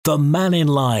The Mannin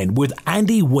Line with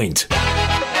Andy Wint.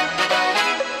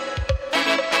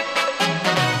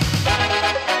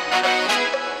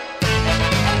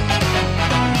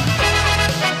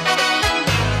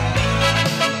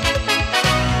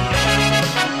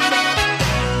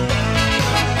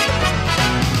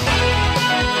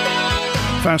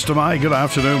 Faster Mai, good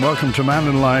afternoon. Welcome to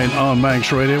Mannin Line on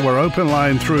Manx Radio. We're open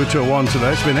line through till 1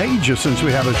 today. It's been ages since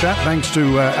we had a chat. Thanks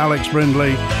to Alex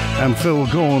Brindley and Phil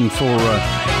Gorn for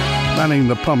manning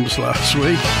the pumps last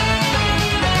week.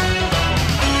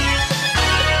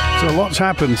 So lots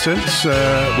happened since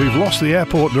we've lost the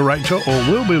airport director,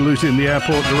 or will be losing the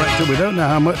airport director. We don't know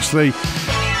how much the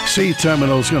sea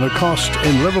terminal is going to cost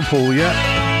in Liverpool yet.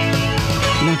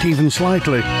 Not even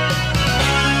slightly.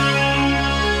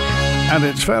 And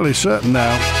it's fairly certain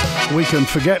now we can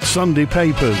forget Sunday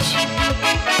papers.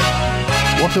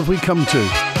 What have we come to?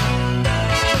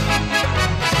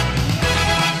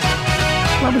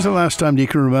 When was the last time you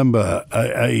can remember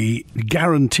a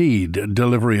guaranteed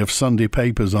delivery of Sunday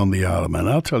papers on the Isle of Man?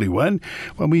 I'll tell you when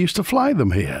we used to fly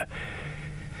them here.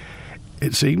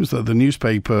 It seems that the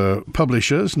newspaper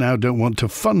publishers now don't want to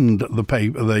fund the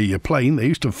plane. They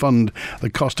used to fund the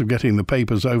cost of getting the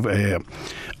papers over here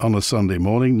on a Sunday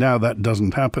morning. Now that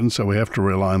doesn't happen, so we have to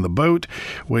rely on the boat,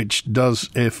 which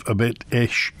does, if a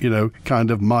bit-ish,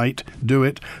 kind of might do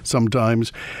it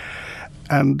sometimes.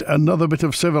 And another bit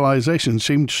of civilization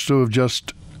seems to have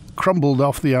just crumbled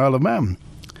off the Isle of Man.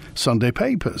 Sunday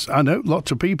papers. I know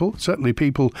lots of people, certainly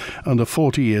people under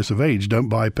 40 years of age, don't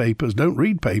buy papers, don't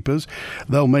read papers.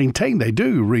 They'll maintain they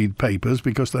do read papers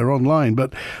because they're online,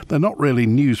 but they're not really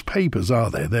newspapers, are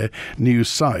they? They're news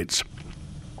sites.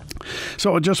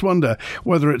 So I just wonder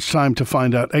whether it's time to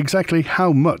find out exactly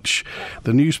how much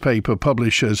the newspaper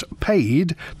publishers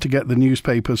paid to get the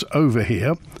newspapers over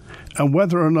here, and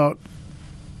whether or not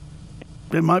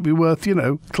it might be worth,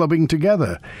 clubbing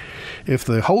together. If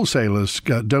the wholesalers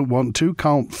don't want to,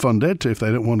 can't fund it, if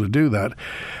they don't want to do that,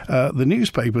 the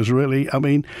newspapers really,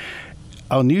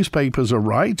 are newspapers a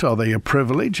right? Are they a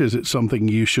privilege? Is it something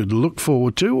you should look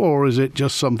forward to? Or is it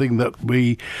just something that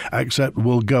we accept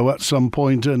will go at some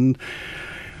point and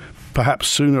perhaps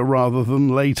sooner rather than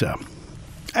later?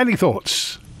 Any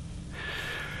thoughts?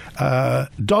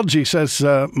 Dodgy says,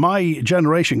 my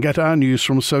generation get our news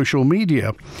from social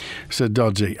media, said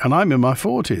Dodgy, and I'm in my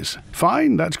 40s.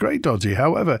 Fine, that's great, Dodgy.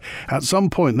 However, at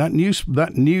some point,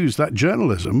 that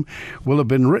journalism will have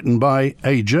been written by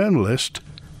a journalist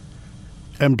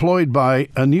employed by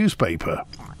a newspaper.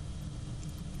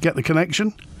 Get the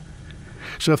connection?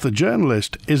 So if the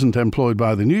journalist isn't employed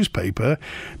by the newspaper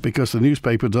because the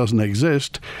newspaper doesn't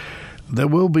exist, there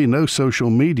will be no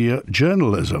social media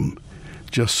journalism.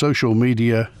 Just social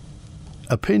media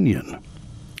opinion.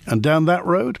 And down that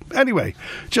road? Anyway,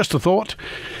 just a thought.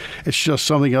 It's just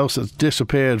something else that's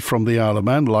disappeared from the Isle of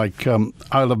Man, like Isle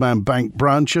of Man bank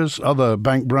branches, other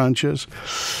bank branches,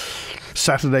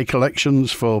 Saturday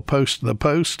collections for the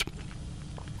Post.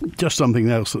 Just something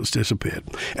else that's disappeared.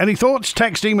 Any thoughts?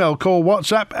 Text, email, call,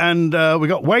 WhatsApp. And we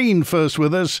got Wayne first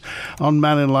with us on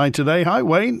Mannin Line today. Hi,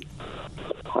 Wayne.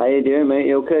 How you doing, mate?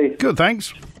 You okay? Good,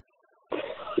 thanks.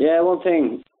 Yeah, one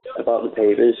thing about the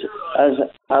papers, as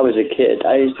I was a kid,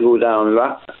 I used to go down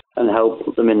Rack and help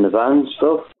put them in the van and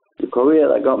stuff. The courier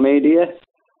that got made here,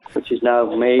 which is now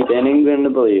made in England, I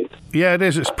believe. Yeah, it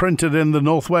is. It's printed in the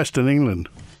northwest in England.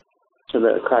 It's a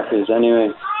bit of crackers anyway.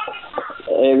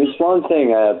 There was one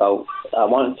thing about I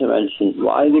wanted to mention.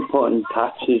 Why are they putting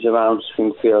patches around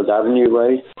Springfield Avenue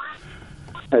way?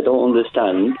 I don't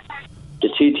understand. The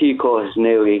TT course is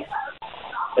nearly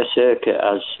a circuit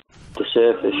as the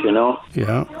surface,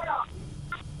 Yeah.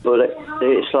 But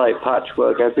it's like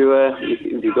patchwork everywhere.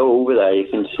 If you go over there, you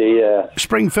can see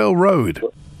Springfield Road.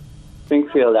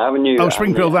 Springfield Avenue. Oh,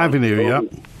 Springfield Avenue, yeah.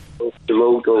 The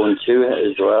road going to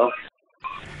it as well.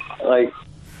 Like,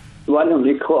 why don't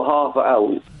they cut half it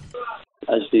out,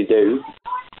 as they do,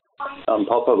 on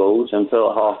proper roads, and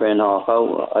fill it half in, half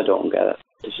out? I don't get it.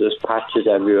 There's just patches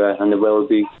everywhere, and there will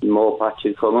be more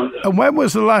patches coming. And when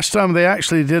was the last time they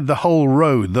actually did the whole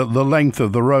road, the length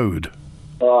of the road?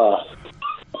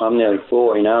 I'm nearly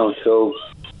 40 now, so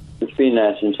it's been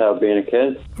there since I've been a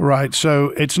kid. Right,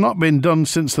 so it's not been done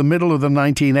since the middle of the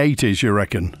 1980s, you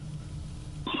reckon?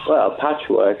 Well,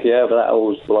 patchwork, yeah, but that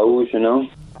always blows, The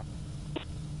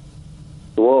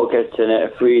water gets in it,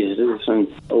 it freezes, and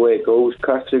away it goes,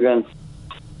 cracks again.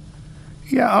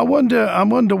 Yeah, I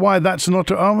wonder why that's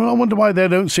not. I wonder why they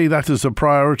don't see that as a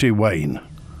priority, Wayne.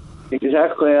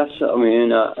 Exactly, that's what I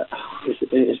mean.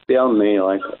 It's beyond me.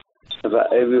 Like, if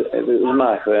it was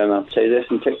my firm, I'd say this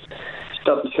and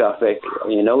stop the traffic.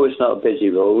 It's not a busy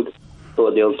road.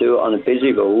 but they'll do it on a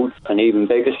busy road, an even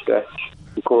bigger stretch,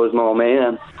 and cause more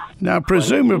mayhem. Now,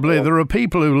 presumably, there are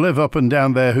people who live up and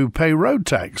down there who pay road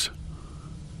tax.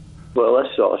 Well,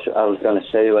 that's what I was going to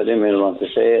say, but I didn't really want to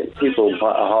say it. People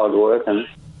are hard work and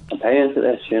paying for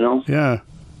this, you know. Yeah.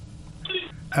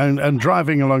 And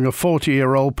driving along a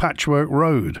 40-year-old patchwork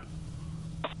road.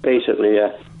 Basically,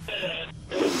 yeah.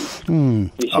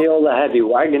 You see all the heavy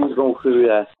wagons going through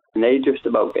there, and they just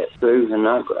about get through, and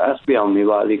that's beyond me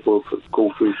why they go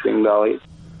through Spring Valley.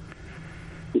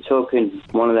 You're talking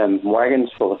one of them wagons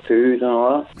full of food and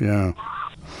all that. Yeah.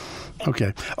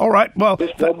 Okay. All right. Well,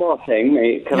 just one more thing,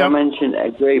 mate. Can I mention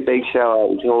a great big shout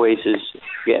out to Oasis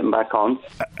getting back on?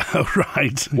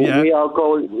 Right. Yeah. We are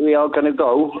going to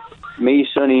go. Me,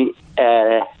 Sonny,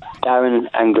 Darren,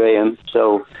 and Graham.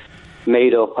 So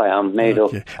made up. I am made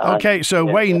up. Okay. So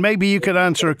Wayne, maybe you could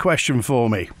answer a question for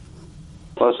me.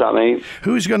 What's that, mate?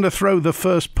 Who's going to throw the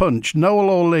first punch, Noel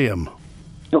or Liam?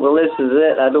 Well, this is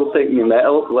it. I don't think we met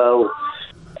up. Well,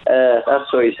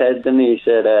 that's what he said, didn't he? He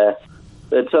said,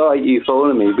 it's all right you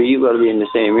phoning me, but you've got to be in the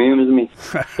same room as me.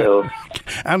 So,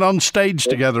 and on stage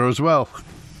together as well.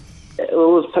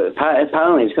 Well,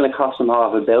 apparently it's going to cost them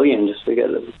 $500 million just to get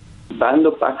the band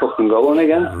back up and going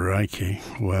again. Crikey.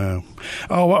 Wow.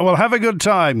 Oh, well, have a good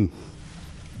time.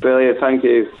 Brilliant, thank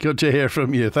you. Good to hear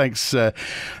from you. Thanks.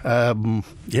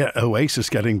 Oasis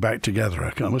getting back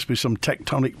together. There must be some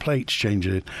tectonic plates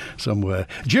changing somewhere.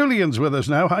 Julian's with us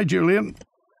now. Hi, Julian.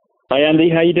 Hi, Andy.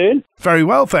 How you doing? Very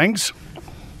well, thanks.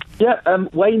 Yeah,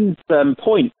 Wayne's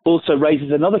point also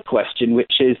raises another question,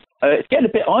 which is it's getting a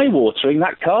bit eye-watering.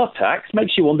 That car tax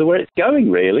makes you wonder where it's going,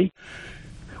 really.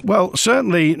 Well,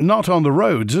 certainly not on the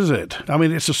roads, is it? I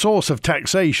mean, it's a source of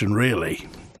taxation, really.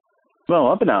 Well,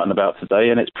 I've been out and about today,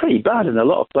 and it's pretty bad in a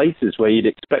lot of places where you'd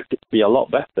expect it to be a lot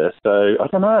better. So, I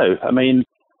don't know. I mean,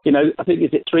 I think, is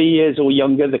it 3 years or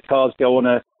younger, the cars go on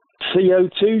a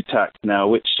CO2 tax now,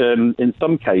 which in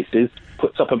some cases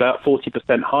puts up about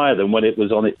 40% higher than when it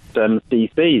was on its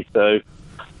CC. So,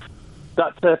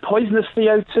 that's poisonous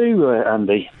CO2,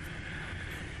 Andy.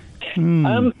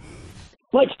 I'd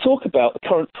like to talk about the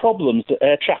current problems at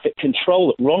air traffic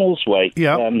control at Ronaldsway.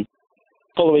 Yeah.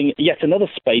 Following yet another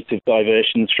spate of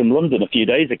diversions from London a few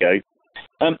days ago.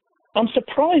 I'm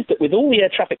surprised that with all the air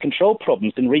traffic control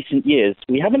problems in recent years,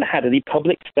 we haven't had any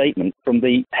public statement from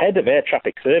the head of air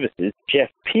traffic services, Jeff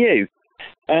Pugh.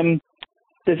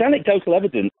 There's anecdotal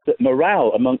evidence that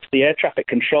morale amongst the air traffic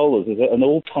controllers is at an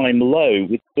all-time low,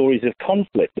 with stories of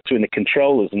conflict between the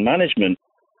controllers and management.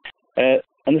 And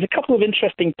there's a couple of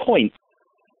interesting points.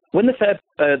 When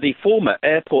the former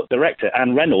airport director,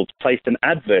 Anne Reynolds, placed an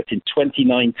advert in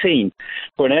 2019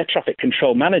 for an air traffic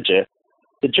control manager,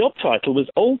 the job title was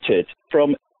altered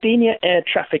from Senior Air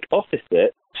Traffic Officer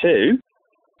to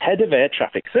Head of Air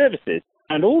Traffic Services,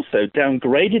 and also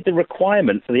downgraded the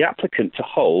requirement for the applicant to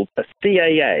hold a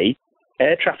CAA,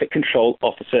 Air Traffic Control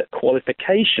Officer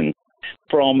qualification,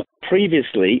 from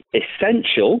previously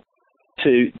essential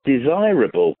to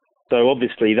desirable. So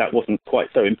obviously that wasn't quite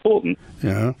so important.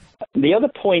 Yeah. The other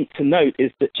point to note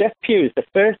is that Jeff Pugh is the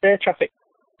first air traffic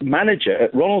manager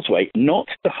at Ronaldsway not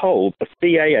to hold a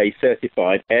CAA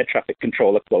certified air traffic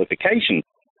controller qualification,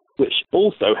 which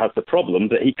also has the problem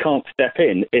that he can't step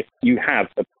in if you have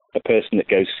a person that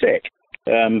goes sick.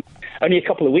 Only a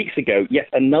couple of weeks ago, yet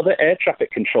another air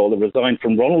traffic controller resigned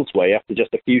from Ronaldsway after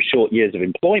just a few short years of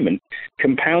employment,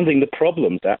 compounding the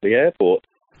problems at the airport.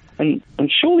 And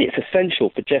surely it's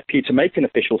essential for Jeff Pugh to make an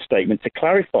official statement to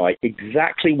clarify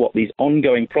exactly what these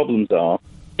ongoing problems are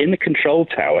in the control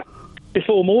tower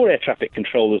before more air traffic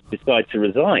controllers decide to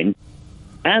resign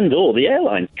and or the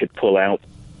airlines could pull out.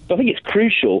 So I think it's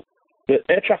crucial that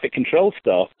air traffic control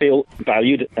staff feel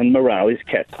valued and morale is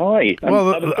kept high.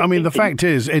 Well, I mean, the fact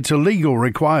is, it's a legal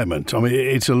requirement. I mean,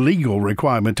 it's a legal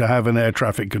requirement to have an air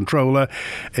traffic controller.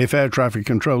 If air traffic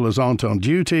controllers aren't on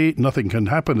duty, nothing can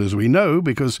happen, as we know,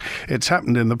 because it's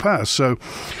happened in the past. So,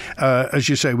 as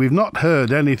you say, we've not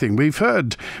heard anything. We've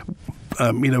heard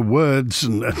words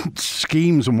and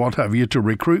schemes and what have you to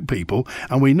recruit people.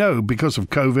 And we know because of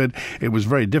COVID, it was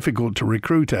very difficult to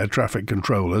recruit air traffic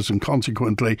controllers. And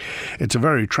consequently, it's a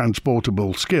very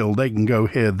transportable skill. They can go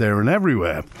here, there and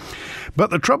everywhere.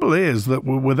 But the trouble is that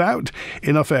without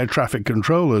enough air traffic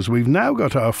controllers, we've now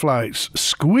got our flights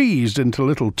squeezed into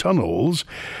little tunnels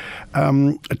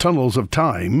of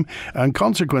time, and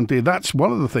consequently that's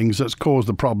one of the things that caused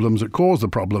the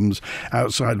problems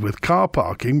outside with car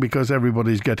parking, because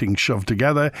everybody's getting shoved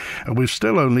together, and we've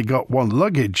still only got one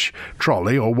luggage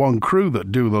trolley or one crew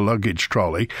that do the luggage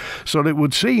trolley. So it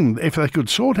would seem if they could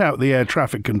sort out the air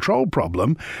traffic control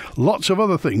problem, lots of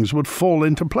other things would fall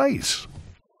into place.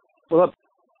 Well,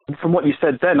 from what you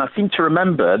said then, I seem to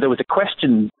remember there was a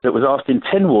question that was asked in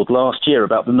Tynwald last year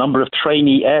about the number of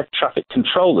trainee air traffic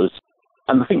controllers.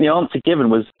 And I think the answer given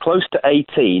was close to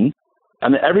 18,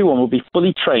 and that everyone will be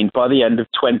fully trained by the end of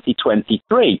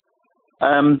 2023.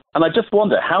 And I just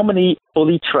wonder, how many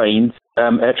fully trained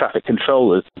air traffic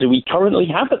controllers do we currently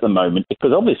have at the moment?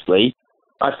 Because obviously,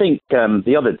 I think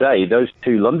the other day, those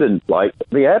two London flights,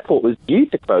 the airport was due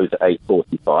to close at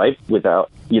 8:45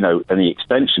 without, any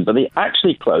extension, but they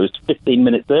actually closed 15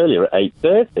 minutes earlier at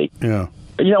 8:30. Yeah.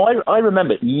 I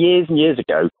remember years and years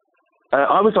ago,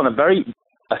 I was on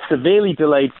a severely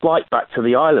delayed flight back to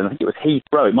the island. I think it was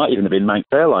Heathrow. It might even have been Manx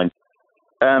Airline.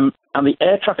 And the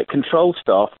air traffic control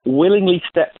staff willingly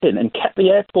stepped in and kept the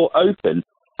airport open.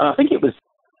 And I think it was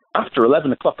after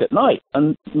 11 o'clock at night.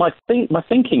 And my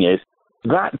thinking is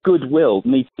that goodwill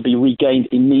needs to be regained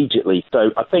immediately.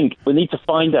 So I think we need to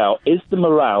find out, is the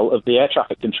morale of the air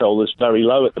traffic controllers very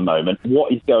low at the moment?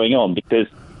 What is going on? Because,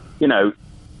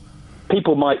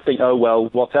 people might think, oh, well,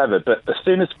 whatever. But as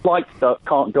soon as flights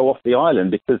can't go off the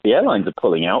island because the airlines are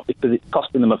pulling out, because it's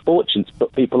costing them a fortune to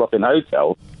put people up in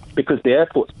hotels, because the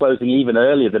airport's closing even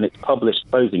earlier than its published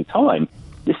closing time,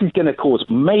 this is going to cause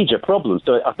major problems.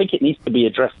 So I think it needs to be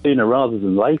addressed sooner rather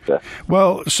than later.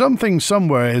 Well, something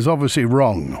somewhere is obviously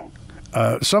wrong.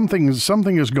 Something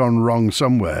has gone wrong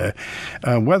somewhere.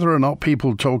 Whether or not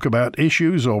people talk about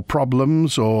issues or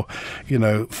problems or,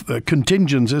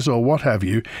 contingencies or what have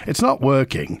you, it's not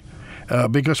working.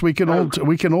 Because we can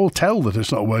all tell that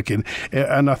it's not working,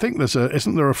 and I think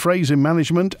isn't there a phrase in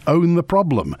management? Own the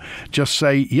problem. Just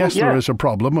say yes, there is a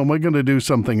problem, and we're going to do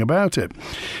something about it.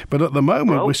 But at the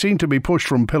moment, we seem to be pushed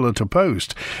from pillar to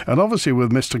post, and obviously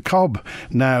with Mr. Cobb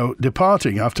now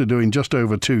departing after doing just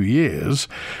over 2 years,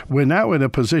 we're now in a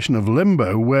position of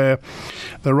limbo where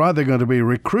they're either going to be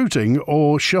recruiting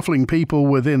or shuffling people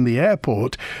within the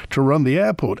airport to run the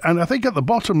airport. And I think at the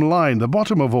bottom line, the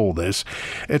bottom of all this,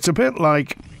 it's a bit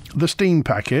like the steam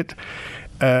packet.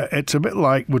 It's a bit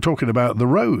like we're talking about the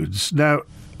roads. Now,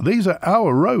 these are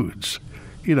our roads.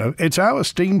 It's our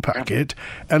steam packet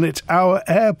and it's our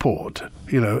airport.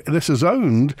 This is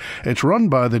owned, it's run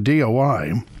by the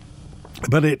DOI,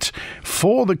 but it's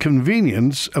for the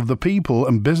convenience of the people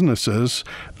and businesses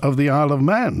of the Isle of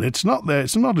Man. It's not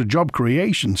a job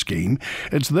creation scheme.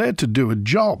 It's there to do a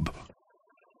job.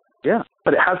 Yeah,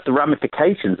 but it has the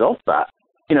ramifications of that.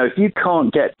 If you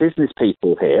can't get business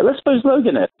people here, let's suppose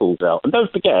Loganair pulls out. And don't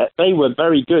forget, they were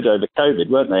very good over COVID,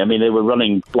 weren't they? I mean, they were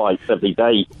running flights every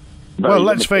day. Well,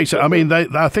 let's face it. I mean,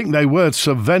 I think they were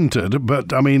subvented,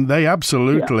 but I mean, they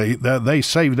absolutely they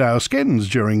saved our skins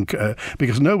during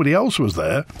because nobody else was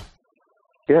there.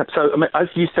 Yeah. So, I mean, as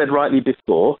you said rightly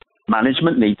before,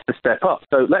 management needs to step up.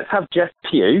 So let's have Jeff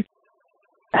Pugh,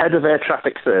 head of air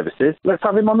traffic services. Let's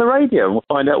have him on the radio, and we'll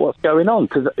find out what's going on,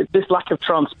 because this lack of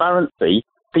transparency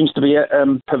seems to be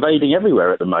pervading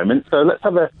everywhere at the moment. So let's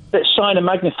shine a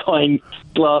magnifying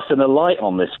glass and a light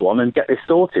on this one and get this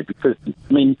sorted, because,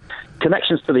 I mean,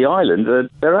 connections to the island,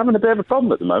 they're having a bit of a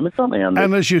problem at the moment, aren't they, Andy?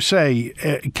 And as you say,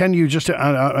 can you just,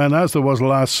 and as there was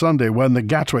last Sunday when the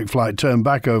Gatwick flight turned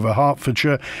back over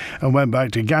Hertfordshire and went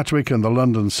back to Gatwick, and the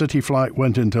London City flight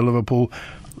went into Liverpool,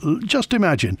 just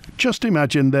imagine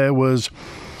there was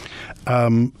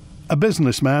a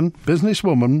businessman,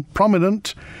 businesswoman,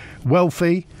 prominent,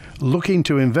 wealthy, looking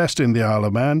to invest in the Isle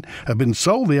of Man, had been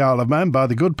sold the Isle of Man by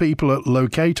the good people at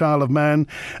Locate Isle of Man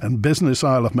and Business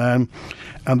Isle of Man,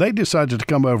 and they decided to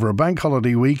come over a bank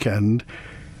holiday weekend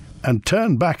and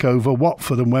turn back over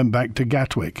Watford and went back to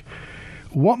Gatwick.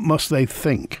 What must they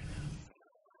think?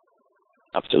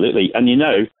 Absolutely. And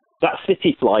that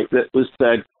city flight that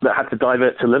had to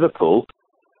divert to Liverpool,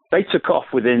 they took off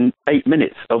within 8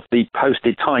 minutes of the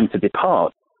posted time to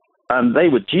depart. And they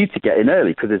were due to get in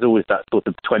early, because there's always that sort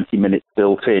of 20 minutes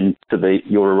built in to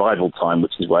your arrival time,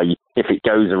 which is where if it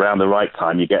goes around the right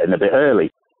time, you get in a bit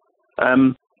early.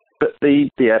 But the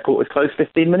airport was closed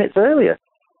 15 minutes earlier.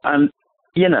 And,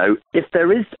 if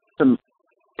there is some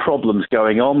problems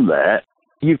going on there,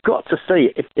 you've got to see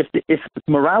if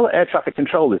morale at air traffic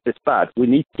control is this bad, we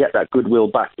need to get that goodwill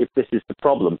back if this is the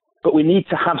problem. But we need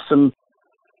to have some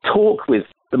talk with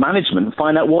the management and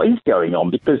find out what is going on,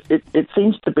 because it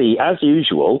seems to be, as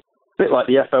usual, a bit like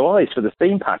the FOIs for the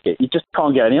steam packet. You just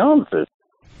can't get any answers.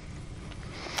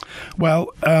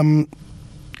 Well,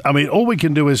 I mean, all we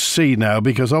can do is see now,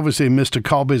 because obviously Mr.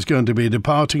 Cobb is going to be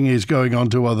departing. He's going on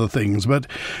to other things. But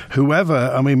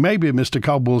maybe Mr.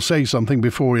 Cobb will say something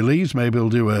before he leaves. Maybe he'll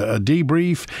do a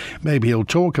debrief. Maybe he'll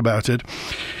talk about it.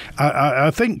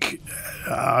 I think,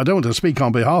 I don't want to speak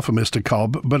on behalf of Mr.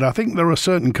 Cobb, but I think there are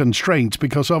certain constraints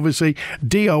because obviously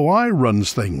DOI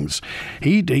runs things.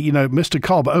 Mr.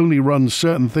 Cobb only runs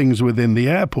certain things within the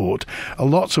airport.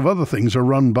 Lots of other things are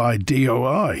run by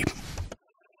DOI.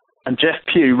 And Jeff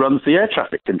Pugh runs the air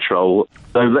traffic control,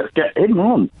 so let's get him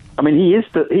on. I mean, he is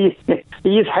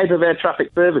head of air traffic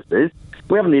services.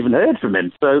 We haven't even heard from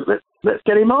him, so let's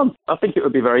get him on. I think it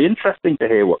would be very interesting to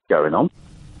hear what's going on.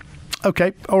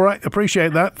 Okay, all right,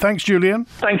 appreciate that. Thanks, Julian.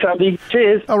 Thanks, Andy.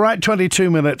 Cheers. All right,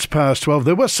 22 minutes past 12.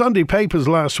 There were Sunday papers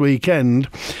last weekend,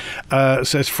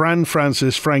 says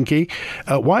Francis Frankie.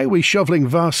 Why are we shoveling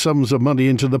vast sums of money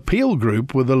into the Peel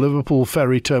Group with the Liverpool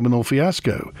ferry terminal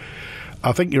fiasco?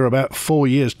 I think you're about 4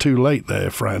 years too late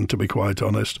there, Fran, to be quite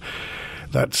honest.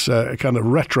 That's a kind of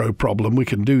retro problem we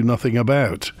can do nothing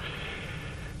about.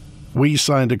 We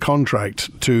signed a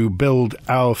contract to build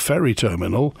our ferry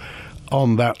terminal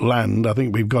on that land. I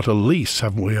think we've got a lease,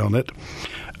 haven't we, on it?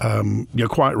 You're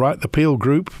quite right. The Peel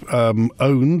Group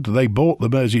they bought the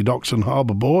Mersey Docks and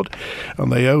Harbour Board,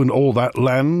 and they own all that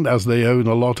land, as they own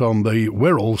a lot on the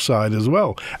Wirral side as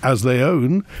well, as they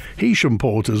own Heysham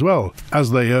Port as well,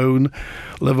 as they own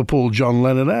Liverpool John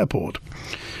Lennon Airport.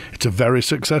 It's a very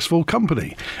successful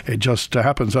company. It just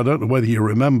happens, I don't know whether you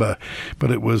remember, but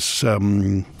it was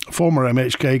former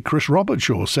MHK Chris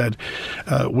Robertshaw said,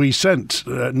 we sent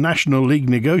National League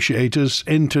negotiators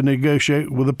in to negotiate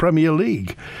with the Premier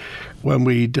League. When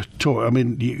we talk, I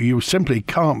mean, you simply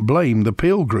can't blame the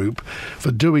Peel Group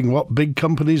for doing what big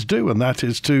companies do, and that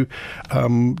is to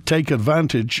take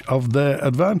advantage of their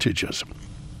advantages.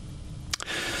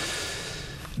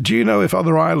 Do you know if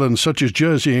other islands such as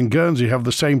Jersey and Guernsey have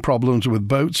the same problems with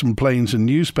boats and planes and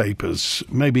newspapers?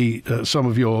 Maybe some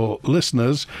of your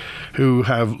listeners who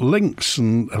have links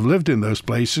and have lived in those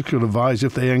places could advise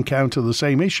if they encounter the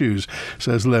same issues,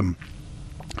 says Lim.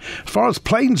 As far as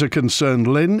planes are concerned,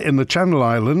 Lynn, in the Channel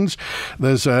Islands,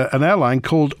 there's an airline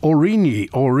called Aurigny.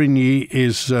 Aurigny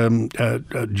is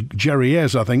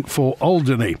Gerriers, I think, for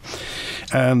Alderney.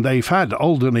 And they've had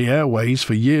Alderney Airways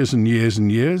for years and years and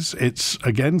years. It's,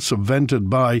 again, subvented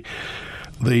by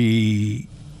the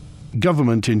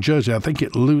government in Jersey. I think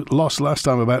it lost last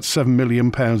time about £7 million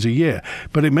a year.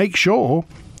 But it makes sure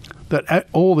that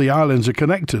all the islands are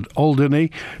connected,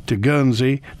 Alderney to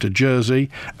Guernsey to Jersey,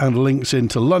 and links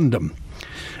into London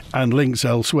and links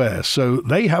elsewhere. So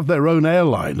they have their own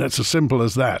airline. That's as simple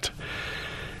as that.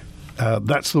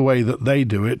 That's the way that they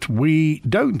do it. We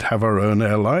don't have our own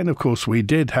airline. Of course, we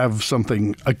did have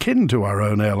something akin to our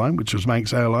own airline, which was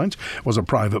Manx Airlines. It was a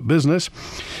private business.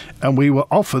 And we were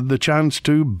offered the chance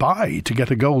to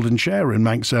get a golden share in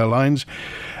Manx Airlines.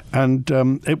 And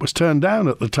it was turned down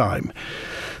at the time.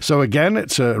 So again,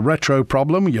 it's a retro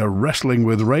problem. You're wrestling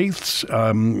with wraiths,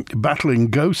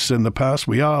 battling ghosts in the past.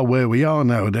 We are where we are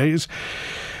nowadays.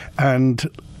 And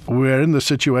we're in the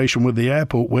situation with the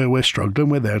airport where we're struggling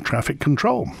with air traffic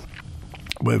control.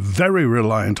 We're very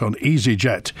reliant on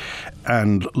EasyJet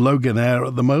and Logan Air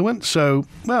at the moment. So,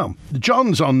 well,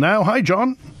 John's on now. Hi,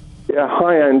 John. Yeah,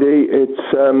 hi, Andy. It's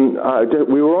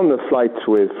we were on the flight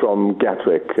from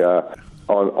Gatwick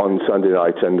on Sunday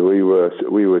night, and we were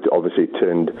obviously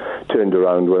turned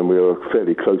around when we were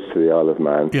fairly close to the Isle of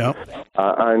Man. Yeah.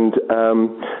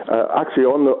 Actually,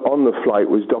 on the flight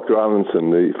was Dr.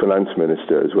 Allinson, the finance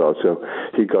minister, as well. So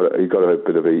he got a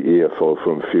bit of an earful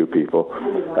from a few people,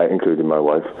 including my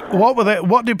wife.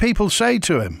 What did people say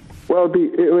to him? Well,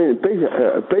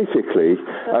 basically,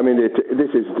 I mean,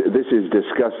 this is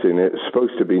disgusting. It's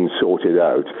supposed to have been sorted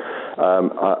out.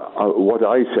 What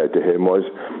I said to him was,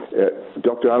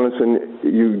 Dr. Allinson,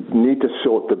 you need to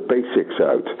sort the basics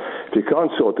out. If you can't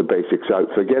sort the basics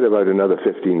out, forget about another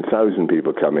 15,000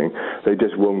 people coming. They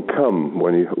just won't come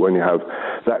when you have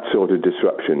that sort of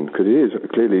disruption, because it is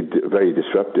clearly very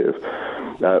disruptive.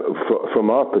 From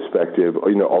our perspective,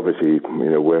 obviously,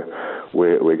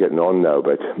 we're getting on now,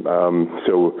 but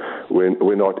so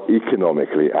we're not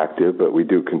economically active, but we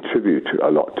do contribute a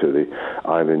lot to the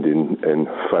island in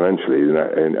financially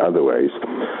in other ways.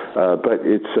 But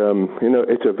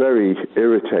it's a very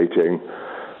irritating.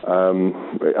 I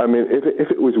mean, if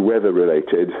it was weather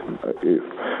related,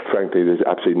 frankly, there's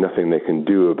absolutely nothing they can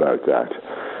do about that.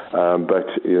 But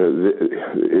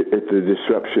if the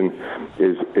disruption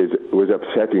was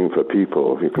upsetting for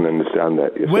people, if you can understand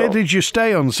that yourself. Where did you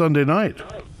stay on Sunday night?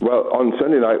 Well, on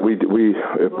Sunday night we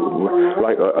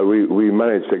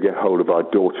managed to get hold of our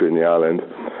daughter in the island,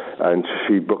 and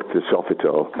she booked the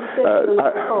Sofitel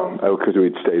because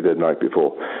we'd stayed the night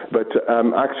before. But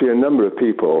actually, a number of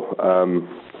people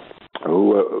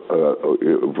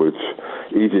which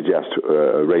EasyJet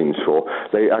arranged for,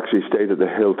 they actually stayed at the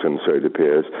Hilton, so it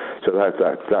appears. So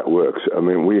that works. I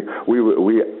mean, we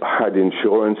had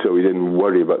insurance, so we didn't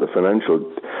worry about the financial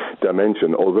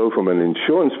dimension. Although from an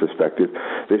insurance perspective,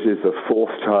 this is the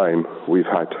fourth time we've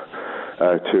had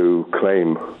to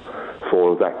claim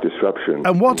for that disruption.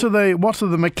 And what are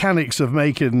the mechanics of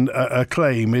making a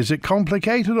claim? Is it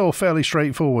complicated or fairly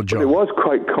straightforward, John? Well, it was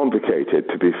quite complicated,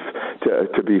 to be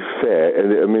fair.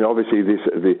 And I mean, obviously,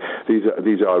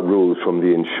 these are rules from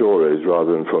the insurers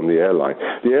rather than from the airline.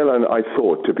 The airline, I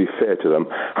thought, to be fair to them,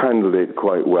 handled it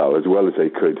quite well as they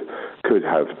could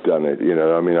have done it. You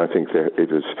know, I mean, I think it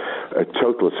was a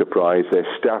total surprise. Their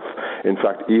staff, in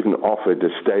fact, even offered to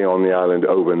stay on the island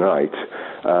overnight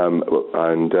and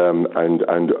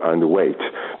wait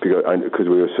because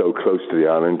we were so close to the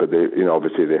island. But they,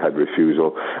 obviously they had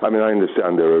refusal. I mean, I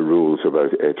understand there are rules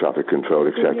about air traffic control,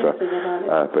 etc.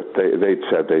 But they'd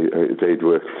said they'd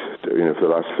worked, for the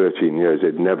last 13 years.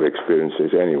 They'd never experienced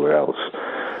this anywhere else.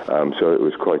 So it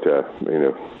was quite a,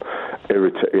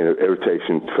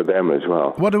 irritation for them as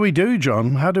well. What do we do,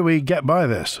 John? How do we get by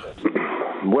this?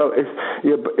 Well,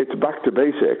 it's back to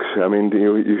basics. I mean,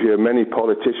 you hear many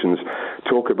politicians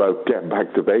talk about get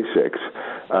back to basics,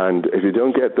 and if you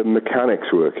don't get the mechanics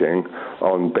working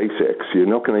on basics, you're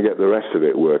not going to get the rest of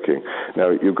it working.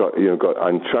 Now, you've got,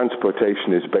 and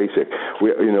transportation is basic.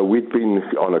 We'd been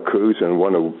on a cruise, and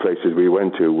one of the places we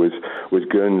went to was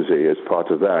Guernsey as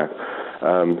part of that.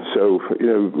 I'm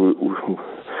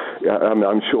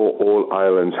sure all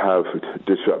islands have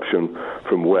disruption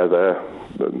from weather.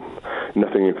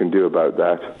 Nothing you can do about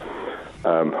that.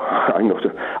 I'm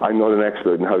not an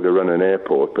expert in how to run an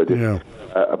airport, but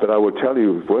but I will tell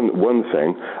you one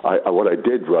thing. What I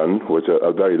did run was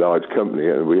a very large company,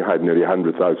 and we had nearly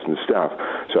 100,000 staff.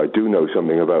 So I do know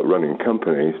something about running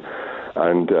companies.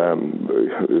 And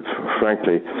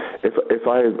frankly, if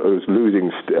I was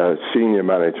losing senior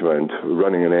management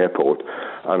running an airport,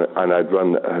 and I'd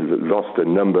lost the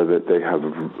number that they have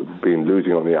been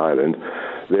losing on the island,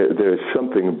 there is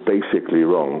something basically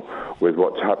wrong with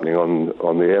what's happening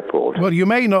on the airport. Well, you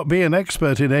may not be an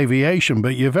expert in aviation,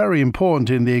 but you're very important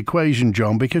in the equation,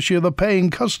 John, because you're the paying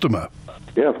customer.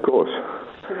 Yeah, of course.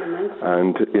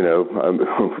 And,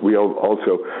 we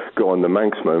also go on the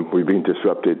Manxman. We've been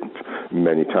disrupted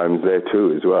many times there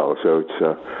too as well. So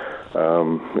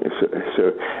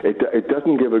it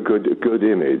doesn't give a good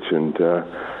image. And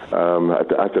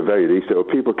at the very least, there were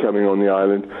people coming on the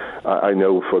island, I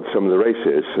know, for some of the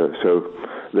races. So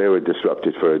they were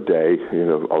disrupted for a day,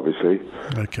 obviously.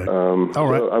 Okay. All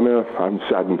right. So, I mean, I'm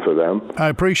saddened for them. I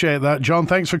appreciate that, John.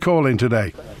 Thanks for calling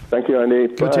today. Thank you, Andy.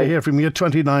 Good to hear from you.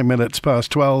 29 minutes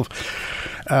past 12.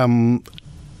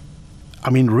 I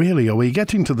mean, really, are we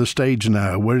getting to the stage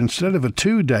now where instead of a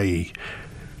 2-day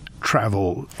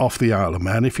travel off the Isle of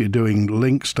Man, if you're doing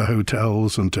links to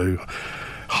hotels and to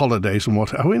holidays and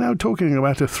what, are we now talking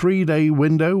about a 3-day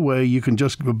window where you can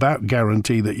just about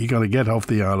guarantee that you're going to get off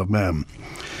the Isle of Man?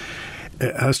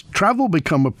 Has travel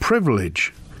become a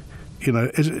privilege?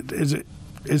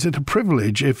 Is it a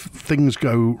privilege if things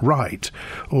go right?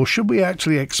 Or should we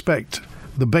actually expect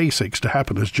the basics to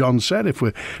happen? As John said, if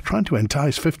we're trying to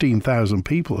entice 15,000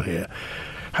 people here,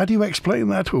 how do you explain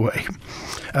that away?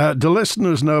 Do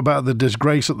listeners know about the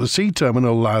disgrace at the sea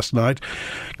terminal last night?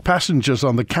 Passengers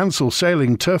on the cancelled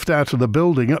sailing turfed out of the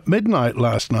building at midnight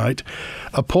last night.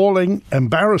 Appalling,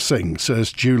 embarrassing,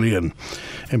 says Julian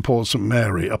in Port St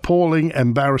Mary. Appalling,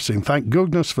 embarrassing. Thank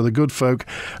goodness for the good folk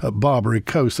at Barbary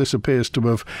Coast. This appears to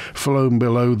have flown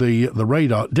below the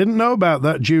radar. Didn't know about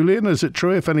that, Julian. Is it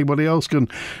true? If anybody else can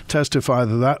testify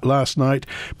to that, last night,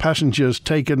 passengers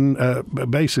taken,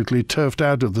 basically turfed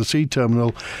out of the sea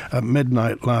terminal at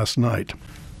midnight last night.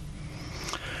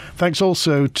 Thanks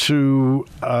also to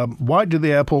why did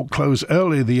the airport close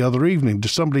early the other evening? Did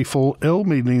somebody fall ill,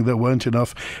 meaning there weren't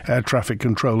enough air traffic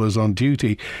controllers on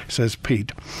duty, says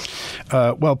Pete.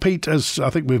 Well, Pete, as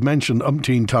I think we've mentioned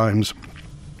umpteen times,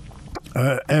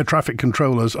 air traffic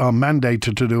controllers are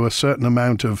mandated to do a certain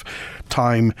amount of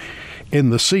time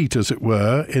in the seat, as it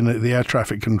were, in the air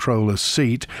traffic controller's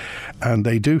seat, and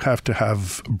they do have to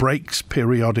have breaks,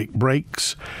 periodic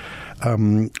breaks,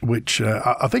 which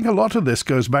I think a lot of this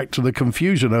goes back to the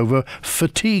confusion over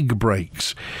fatigue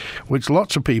breaks, which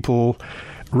lots of people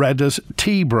read as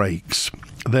tea breaks.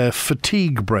 They're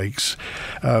fatigue breaks.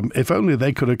 If only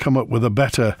they could have come up with a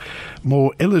better,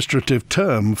 more illustrative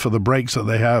term for the breaks that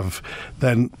they have,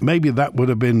 then maybe that would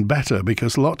have been better,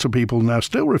 because lots of people now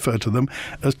still refer to them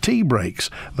as tea breaks.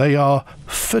 They are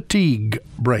fatigue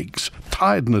breaks,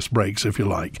 tiredness breaks, if you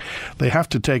like. They have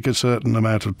to take a certain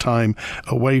amount of time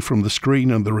away from the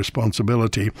screen and the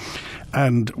responsibility.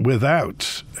 And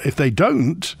if they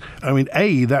don't, I mean,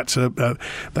 that's a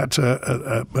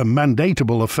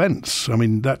mandatable offence. I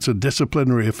mean, that's a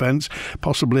disciplinary offence,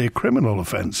 possibly a criminal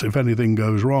offence if anything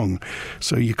goes wrong.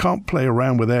 So you can't play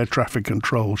around with air traffic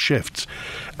control shifts,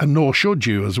 and nor should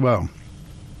you as well.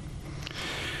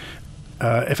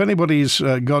 If anybody's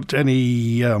got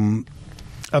any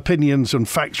opinions and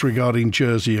facts regarding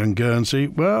Jersey and Guernsey,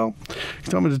 well, it's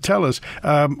time to tell us.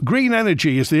 Green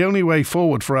energy is the only way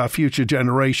forward for our future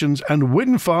generations, and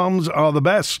wind farms are the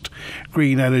best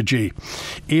green energy.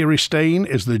 Eristane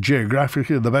is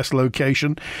geographically the best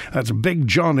location. That's Big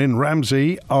John in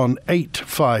Ramsey on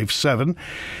 857.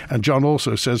 And John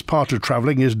also says part of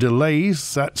travelling is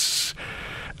delays. That's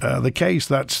the case.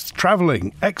 That's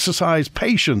travelling. Exercise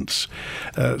patience,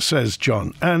 says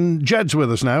John. And Jed's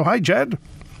with us now. Hi, Jed.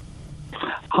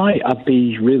 Hi, I'd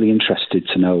be really interested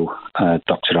to know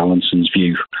Dr. Allinson's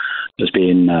view as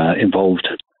being involved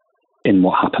in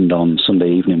what happened on Sunday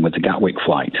evening with the Gatwick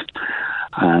flight.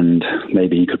 And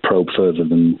maybe he could probe further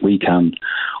than we can,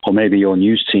 or maybe your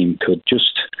news team could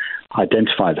just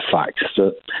identify the fact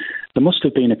that there must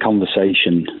have been a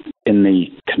conversation in the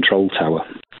control tower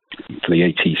for the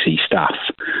ATC staff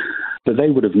that they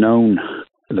would have known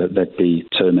that they'd be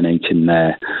terminating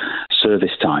their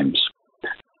service times.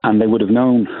 And they would have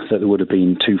known that there would have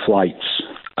been 2 flights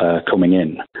coming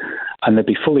in, and they'd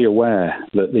be fully aware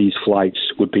that these flights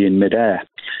would be in mid-air.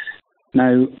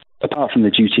 Now, apart from the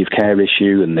duty of care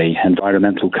issue and the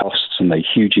environmental costs and the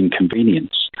huge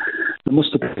inconvenience, there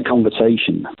must have been a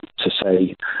conversation to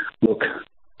say, look,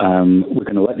 we're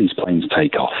going to let these planes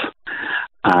take off,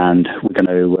 and we're going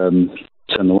to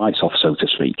turn the lights off, so to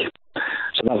speak.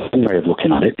 So that's one way of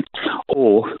looking at it.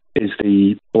 Or is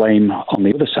the blame on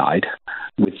the other side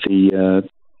with the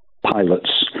pilots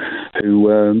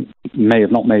who may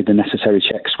have not made the necessary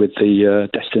checks with the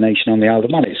destination on the Isle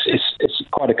of Man? It's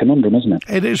quite a conundrum, isn't it?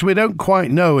 It is. We don't quite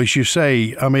know, as you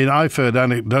say. I mean, I've heard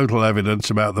anecdotal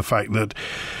evidence about the fact that,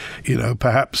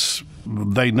 perhaps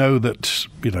they know that,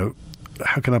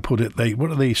 how can I put it?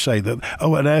 What do they say? That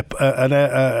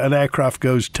an aircraft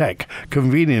goes tech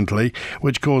conveniently,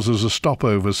 which causes a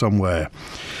stopover somewhere.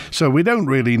 So we don't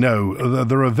really know.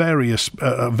 There are various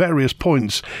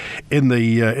points in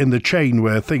the chain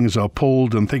where things are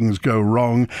pulled and things go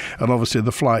wrong, and obviously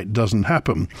the flight doesn't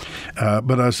happen.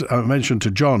 But as I mentioned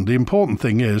to John, the important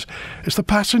thing is it's the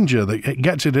passenger that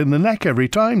gets it in the neck every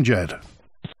time, Jed.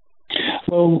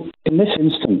 Well, in this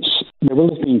instance, there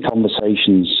will have been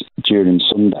conversations during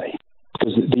Sunday,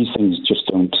 because these things just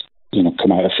don't,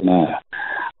 come out of thin air.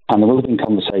 And there will have been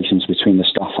conversations between the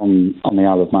staff on the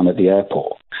Isle of Man at the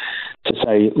airport to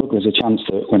say, look, there's a chance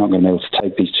that we're not going to be able to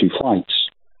take these 2 flights.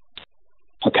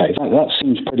 Okay, that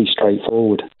seems pretty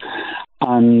straightforward.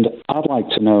 And I'd like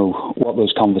to know what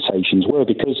those conversations were,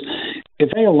 because if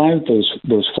they allowed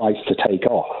those flights to take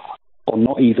off, or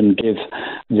not even give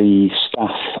the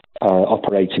staff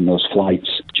operating those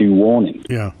flights due warning,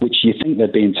 which you think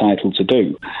they'd be entitled to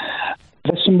do,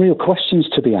 there's some real questions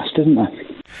to be asked, isn't there?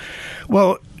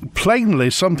 Well, plainly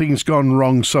something's gone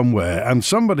wrong somewhere, and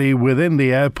somebody within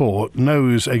the airport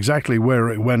knows exactly where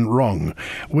it went wrong,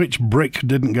 which brick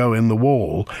didn't go in the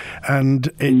wall, and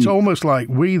it's almost like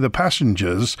we, the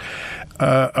passengers,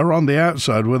 are on the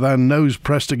outside with our nose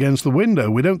pressed against the window.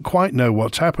 We don't quite know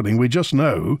what's happening. We just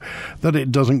know that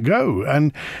it doesn't go,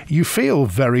 and you feel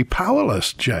very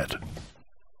powerless, Jed.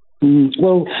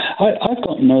 Well, I've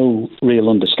got no real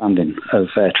understanding of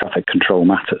air traffic control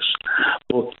matters,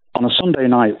 but on a Sunday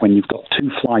night when you've got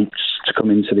 2 flights to come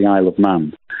into the Isle of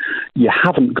Man, you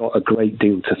haven't got a great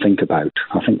deal to think about.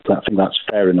 I think that's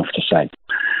fair enough to say.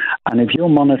 And if you're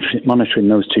monitoring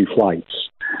those 2 flights,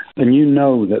 then you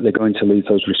know that they're going to leave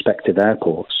those respective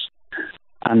airports,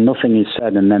 and nothing is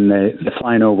said, and then they're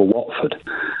flying over Watford,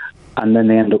 and then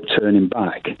they end up turning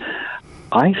back.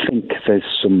 I think there's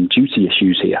some duty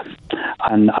issues here,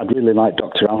 and I'd really like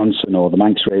Dr. Allinson or the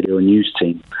Manx Radio News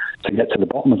team to get to the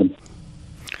bottom of them.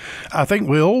 I think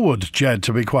we all would, Jed,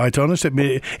 to be quite honest. It'd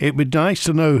be nice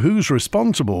to know who's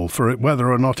responsible for it, whether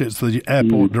or not it's the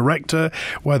airport director,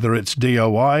 whether it's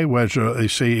DOI, whether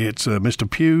it's Mr.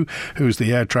 Pugh, who's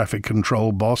the air traffic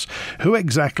control boss, who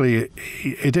exactly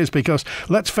it is. Because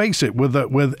let's face it,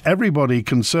 with everybody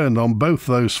concerned on both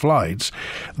those flights,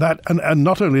 and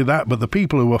not only that, but the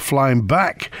people who are flying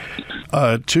back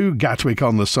to Gatwick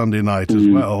on the Sunday night as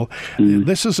well.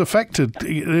 This has affected,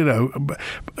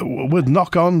 with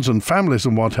knock-ons and families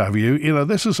and what have you.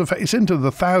 It's into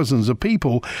the thousands of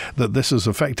people that this has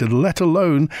affected, let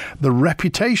alone the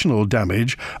reputational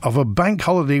damage of a bank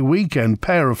holiday weekend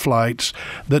pair of flights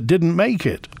that didn't make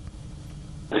it.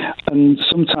 And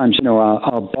sometimes,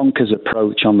 our bonkers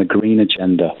approach on the green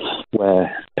agenda,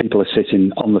 where people are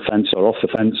sitting on the fence or off the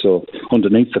fence or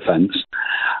underneath the fence,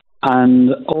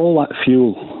 and all that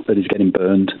fuel that is getting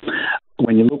burned.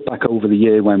 When you look back over the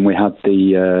year when we had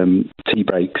the fatigue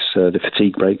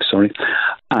breaks,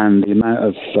 and the amount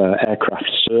of aircraft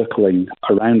circling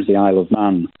around the Isle of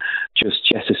Man, just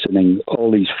jettisoning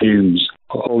all these fumes,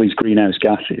 all these greenhouse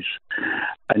gases,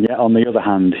 and yet on the other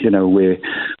hand, we're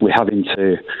having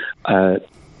to,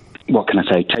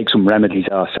 take some remedies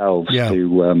ourselves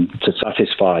to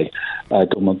satisfy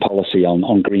government policy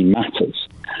on green matters.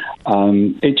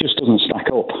 It just doesn't stack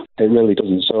up. It really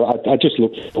doesn't. So I just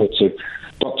look forward to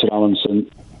Dr. Allinson.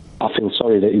 I feel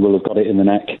sorry that he will have got it in the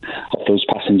neck of those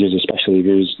passengers, especially if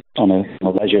he was on a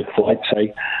leisure flight,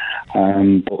 say.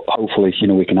 But hopefully,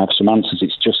 we can have some answers.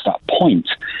 It's just that point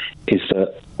is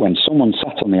that when someone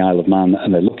sat on the Isle of Man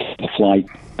and they're looking at the flight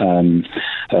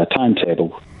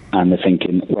timetable and they're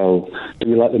thinking, well, do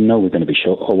we let them know we're going to be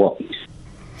short or what?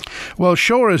 Well,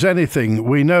 sure as anything,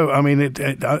 we know. I mean,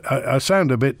 I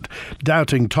sound a bit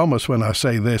doubting Thomas when I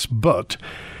say this, but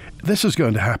this is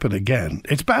going to happen again.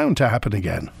 It's bound to happen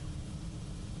again.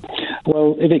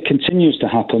 Well, if it continues to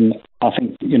happen, I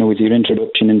think, with your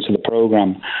introduction into the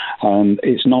programme,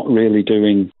 it's not really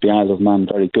doing the Isle of Man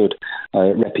very good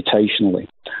reputationally.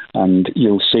 And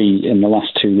you'll see in the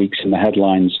last 2 weeks in the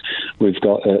headlines, we've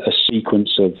got a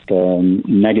sequence of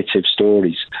negative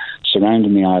stories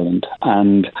surrounding the island.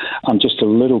 And I'm just a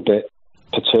little bit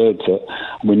perturbed that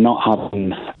we're not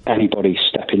having anybody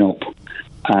stepping up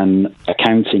and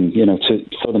accounting,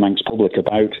 for the Manx public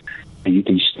about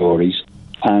these stories.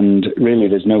 And really,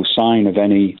 there's no sign of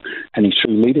any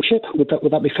true leadership. Would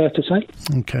that be fair to say?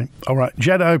 Okay. All right.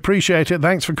 Jed, I appreciate it.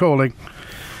 Thanks for calling.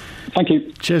 Thank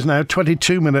you. Cheers now.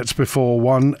 22 minutes before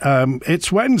 1.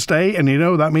 It's Wednesday, and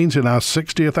that means in our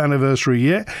 60th anniversary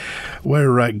year,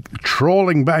 we're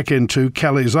trawling back into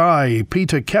Kelly's Eye.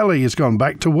 Peter Kelly has gone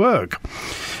back to work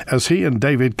as he and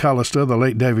David Callister, the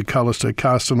late David Callister,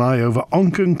 cast an eye over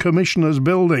Onchan Commissioner's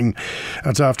building.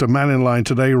 That's after Mannin Line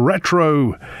today.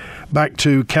 Retro back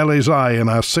to Kelly's Eye in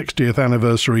our 60th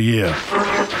anniversary year.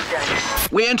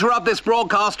 We interrupt this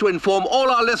broadcast to inform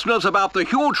all our listeners about the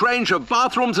huge range of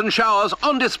bathrooms and showers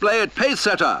on display at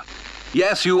Pacesetter.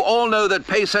 Yes, you all know that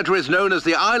Pacesetter is known as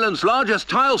the island's largest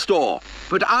tile store,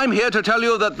 but I'm here to tell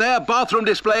you that their bathroom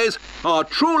displays are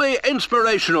truly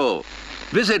inspirational.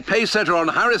 Visit Pacesetter on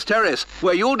Harris Terrace,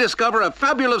 where you'll discover a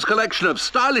fabulous collection of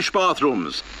stylish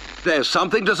bathrooms. There's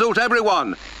something to suit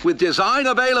everyone, with design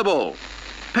available.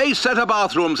 Pacesetter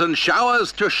bathrooms and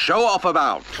showers to show off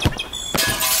about.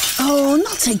 Oh,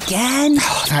 not again.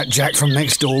 Oh, that Jack from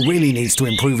next door really needs to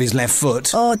improve his left foot.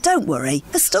 Oh, don't worry.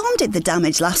 The storm did the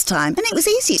damage last time, and it was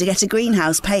easy to get a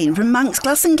greenhouse pane from Manx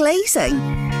Glass and Glazing.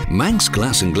 Manx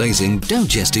Glass and Glazing don't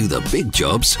just do the big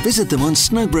jobs. Visit them on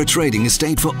Snowborough Trading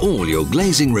Estate for all your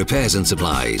glazing repairs and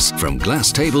supplies. From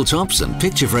glass tabletops and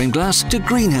picture frame glass to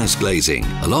greenhouse glazing,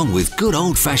 along with good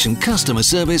old-fashioned customer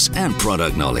service and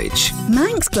product knowledge.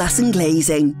 Manx Glass and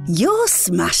Glazing. You're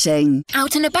smashing.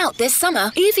 Out and about this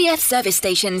summer, EVF service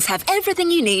stations have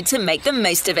everything you need to make the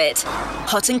most of it.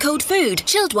 Hot and cold food,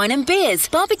 chilled wine and beers,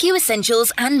 barbecue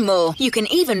essentials and more. You can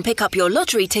even pick up your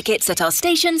lottery tickets at our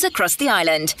stations across the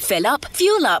island. Fill up,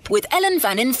 fuel up with Ellen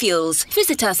Vannin Fuels.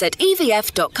 Visit us at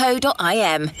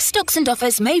evf.co.im. Stocks and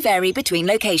offers may vary between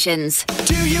locations.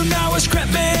 Do you know a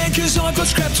scrap man? 'Cause I've got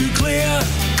scrap to clear.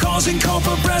 Cars in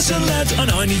copper, brass and lead,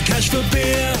 and I need cash for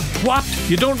beer. What?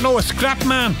 You don't know a scrap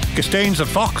man? Gastains at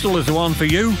Vauxhall is the one for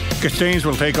you. Gastains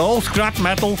will take all scrap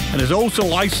metal and is also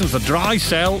licensed for dry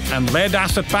cell and lead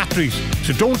acid batteries.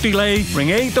 So don't delay. Ring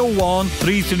 801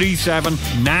 337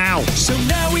 now. So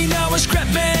now we know a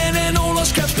scrap man and all our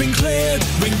scrap's been cleared.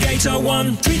 Ring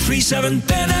 801 337,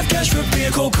 then have cash for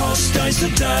beer. Call cost days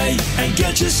today and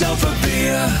get yourself a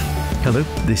beer. Hello,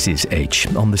 this is H.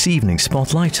 On this evening's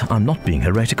Spotlight, I'm not being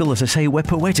heretical as I say we're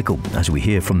poetical, as we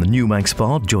hear from the new Manx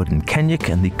bard Jordan Kenyuk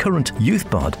and the current youth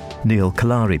bard Neil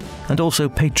Kalari, and also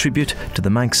pay tribute to the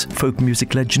Manx folk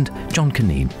music legend John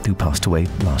Caneen, who passed away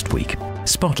last week.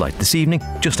 Spotlight this evening,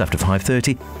 just after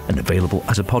 5:30, and available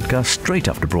as a podcast straight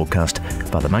after broadcast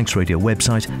by the Manx Radio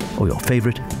website or your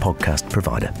favourite podcast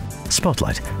provider.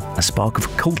 Spotlight, a spark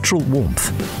of cultural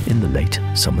warmth in the late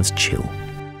summer's chill.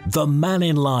 The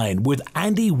Mannin Line with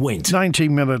Andy Wint.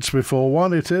 19 minutes before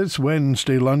 1 it is,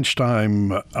 Wednesday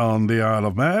lunchtime on the Isle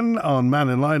of Man, on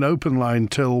Mannin Line, open line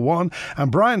till 1.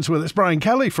 And Brian's with us, Brian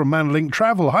Kelly from Manlink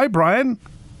Travel. Hi, Brian.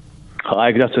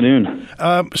 Hi, good afternoon.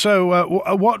 What's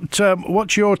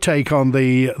your take on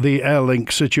the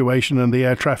Airlink situation and the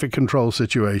air traffic control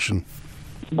situation?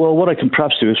 Well, what I can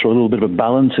perhaps do is throw a little bit of a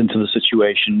balance into the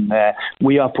situation.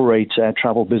 We operate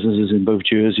travel businesses in both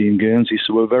Jersey and Guernsey,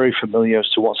 so we're very familiar as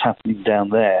to what's happening down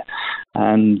there.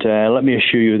 And let me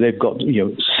assure you, they've got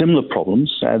similar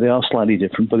problems. They are slightly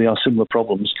different, but they are similar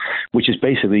problems, which is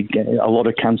basically a lot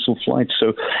of cancelled flights.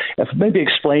 So maybe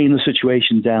explain the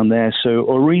situation down there. So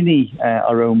Aurigny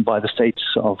are owned by the States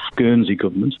of Guernsey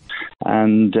government,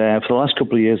 and for the last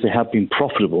couple of years they have been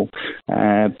profitable.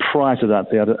 Prior to that,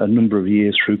 they had a number of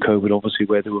years through COVID, obviously,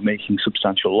 where they were making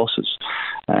substantial losses.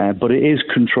 But it is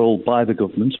controlled by the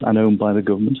government and owned by the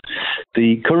government.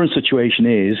 The current situation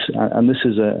is, and this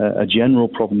is a general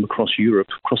problem across Europe,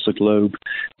 across the globe,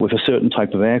 with a certain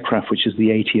type of aircraft, which is the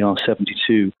ATR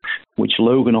 72, which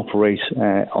Logan operates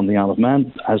on the Isle of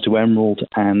Man, as do Emerald,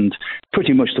 and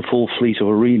pretty much the full fleet of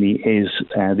Aurigny is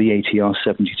the ATR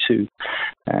 72.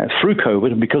 Through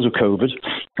COVID, and because of COVID,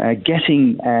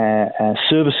 getting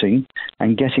servicing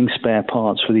and getting spare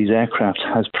parts for these aircraft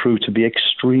has proved to be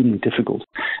extremely difficult.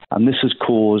 And this has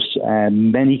caused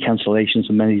many cancellations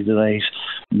and many delays,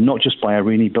 not just by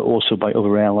Aurigny, but also by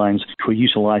other airlines who are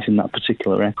utilising that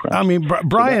particular aircraft. I mean,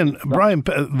 Brian,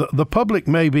 the public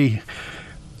may be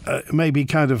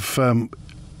kind of,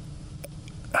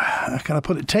 how can I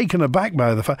put it, taken aback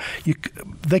by the fact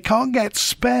they can't get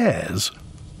spares.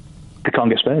 They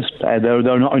can't get spares. There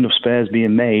are not enough spares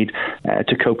being made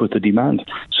to cope with the demand.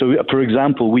 So, for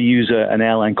example, we use an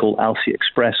airline called Alsie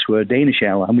Express. We're a Danish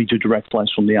airline. We do direct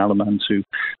flights from the Isle of Man to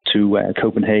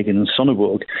Copenhagen and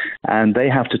Sonneborg. And they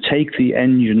have to take the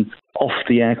engine off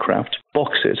the aircraft,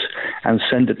 box it, and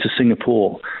send it to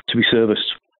Singapore to be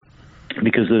serviced,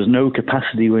 because there's no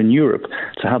capacity in Europe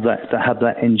to have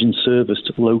that engine serviced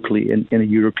locally in a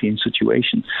European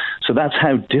situation. So that's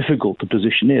how difficult the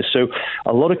position is. So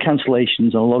a lot of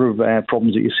cancellations and a lot of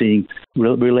problems that you're seeing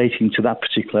relating to that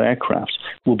particular aircraft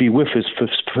will be with us for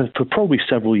probably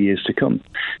several years to come.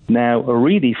 Now,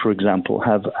 Aurigny, for example,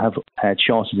 have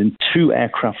chartered in 2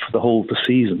 aircraft for the whole of the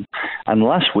season. And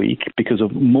last week, because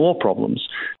of more problems,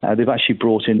 they've actually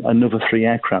brought in another 3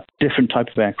 aircraft, different type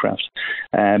of aircraft.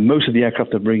 Most of the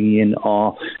aircraft they're bringing in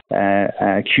are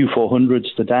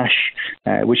Q400s, the Dash,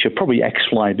 which are probably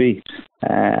ex-Flybe,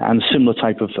 and similar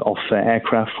type of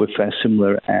aircraft with a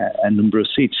similar number of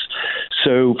seats.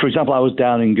 So, for example, I was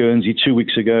down in Guernsey 2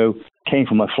 weeks ago, came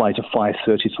from my flight at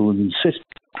 5:30 to London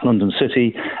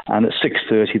City, and at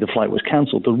 6:30 the flight was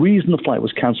cancelled. The reason the flight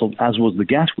was cancelled, as was the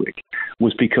Gatwick,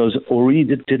 was because Aurigny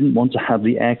didn't want to have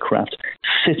the aircraft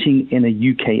sitting in a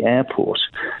UK airport,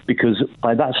 because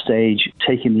by that stage,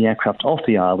 taking the aircraft off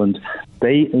the island,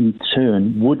 they in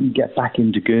turn wouldn't get back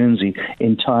into Guernsey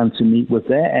in time to meet with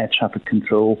their air traffic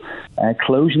control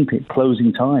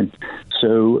closing time.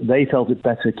 So they felt it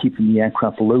better keeping the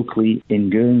aircraft locally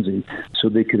in Guernsey so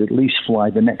they could at least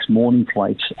fly the next morning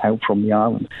flights out from the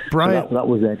island. Brian, so that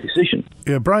was their decision.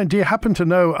 Yeah, Brian, do you happen to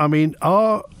know, I mean,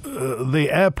 are the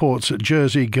airports at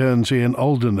Jersey, Guernsey and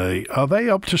Alderney, are they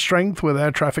up to strength with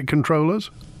air traffic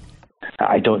controllers?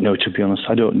 I don't know, to be honest.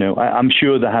 I don't know. I'm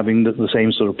sure they're having the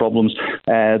same sort of problems.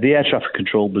 The air traffic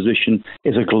control position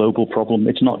is a global problem.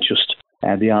 It's not just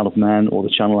the Isle of Man or the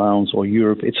Channel Islands or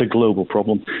Europe. It's a global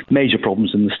problem. Major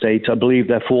problems in the States. I believe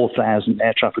there are 4,000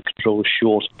 air traffic controllers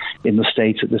short in the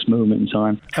States at this moment in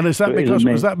time. And is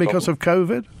that because of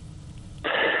COVID?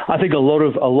 I think a lot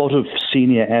of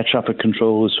senior air traffic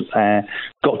controllers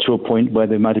got to a point where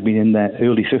they might have been in their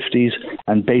early 50s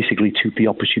and basically took the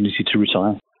opportunity to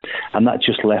retire. And that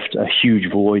just left a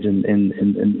huge void in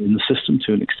the system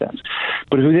to an extent.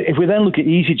 But if we then look at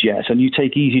EasyJet, and you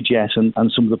take EasyJet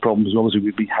and some of the problems obviously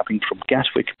we've been having from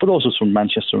Gatwick, but also from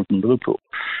Manchester and from Liverpool,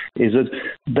 is that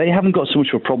they haven't got so much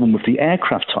of a problem with the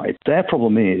aircraft type. Their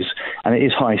problem is, and it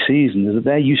is high season, is that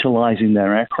they're utilising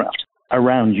their aircraft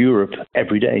around Europe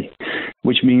every day,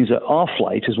 which means that our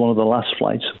flight is one of the last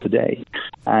flights of the day.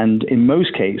 And in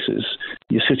most cases,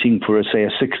 you're sitting for, say,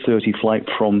 a 6:30 flight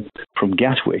from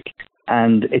Gatwick,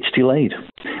 and it's delayed.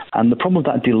 And the problem with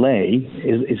that delay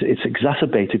is it's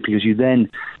exacerbated because you then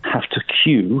have to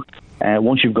queue,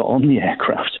 once you've got on the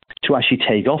aircraft, to actually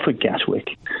take off at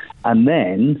Gatwick, and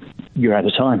then you're out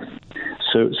of time.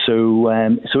 So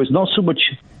it's not so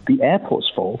much the airport's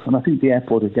fault, and I think the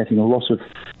airport is getting a lot of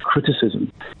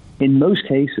criticism. In most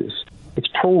cases, it's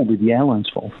probably the airline's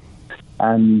fault,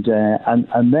 and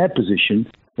their position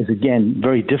is again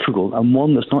very difficult and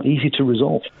one that's not easy to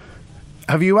resolve.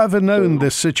 Have you ever known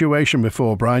this situation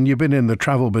before, Brian? You've been in the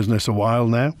travel business a while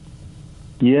now.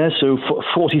 Yeah, so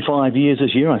 45 years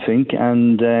this year, I think,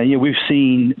 and we've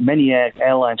seen many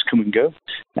airlines come and go.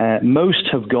 Most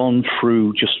have gone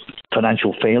through just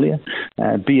financial failure.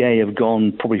 BA have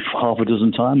gone probably half a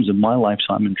dozen times in my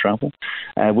lifetime in travel.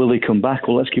 Will they come back?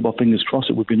 Well, let's keep our fingers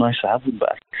crossed. It would be nice to have them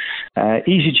back.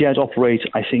 EasyJet operate,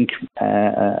 I think,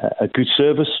 a good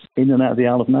service in and out of the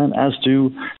Isle of Man, as do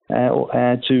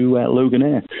Logan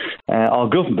Air. Our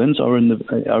government are in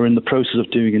the process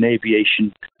of doing an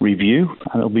aviation review,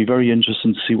 and it'll be very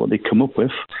interesting to see what they come up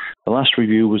with. The last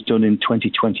review was done in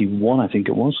 2021, I think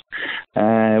it was.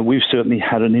 We've certainly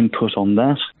had an input on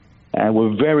that.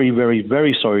 We're very, very,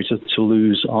 very sorry to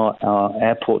lose our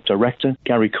airport director,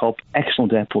 Gary Cobb,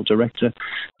 excellent airport director,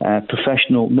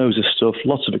 professional, knows his stuff,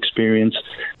 lots of experience,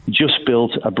 just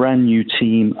built a brand new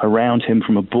team around him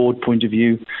from a board point of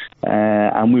view,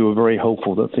 and we were very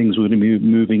hopeful that things would be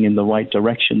moving in the right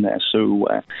direction there. So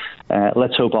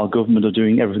let's hope our government are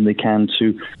doing everything they can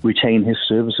to retain his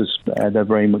services. They're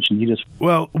very much needed.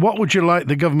 Well, what would you like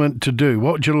the government to do?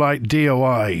 What would you like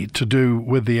DOI to do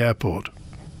with the airport?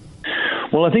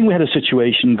 Well, I think we had a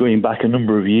situation going back a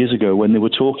number of years ago when they were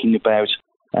talking about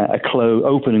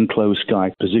open and closed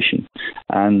sky position.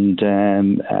 And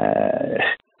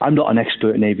I'm not an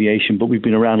expert in aviation, but we've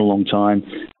been around a long time.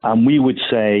 And we would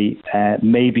say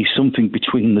maybe something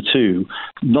between the two,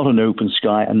 not an open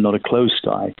sky and not a closed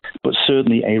sky, but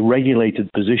certainly a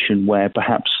regulated position where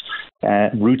perhaps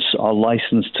routes are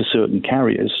licensed to certain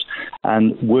carriers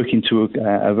and working to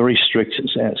a very strict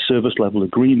service level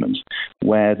agreement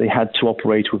where they had to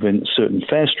operate within certain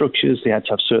fare structures, they had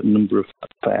to have a certain number of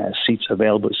seats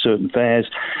available at certain fares,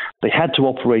 they had to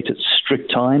operate at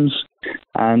strict times,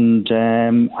 and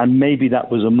maybe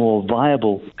that was a more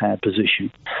viable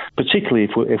position, particularly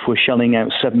if we're shelling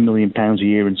out £7 million a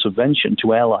year in subvention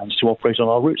to airlines to operate on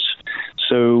our routes.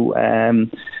 So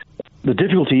the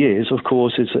difficulty is, of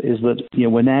course, is that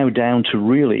we're now down to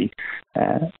really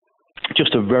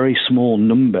just a very small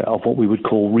number of what we would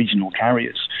call regional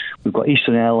carriers. We've got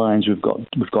Eastern Airlines, we've got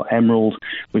Emerald,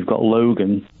 we've got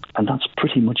Logan, and that's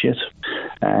pretty much it.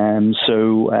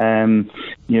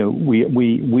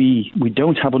 We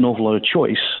don't have an awful lot of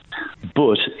choice.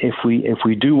 But if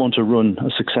we do want to run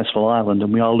a successful island,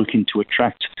 and we are looking to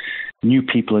attract new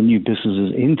people and new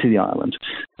businesses into the island,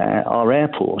 our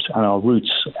airport and our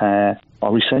routes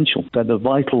are essential. They're the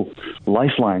vital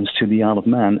lifelines to the Isle of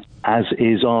Man, as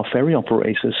is our ferry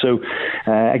operator. So,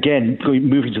 again,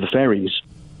 moving to the ferries,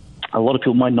 a lot of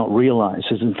people might not realise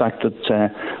is in fact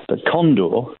that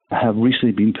Condor have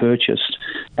recently been purchased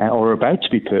or are about to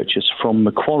be purchased from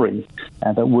Macquarie,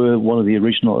 that were one of the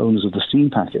original owners of the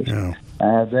steam packet. Yeah.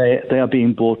 They are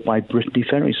being bought by Brittany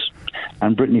Ferries,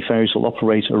 and Brittany Ferries will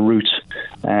operate a route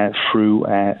through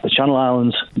the Channel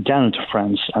Islands, down into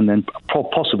France, and then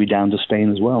possibly down to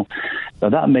Spain as well. Now,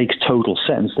 that makes total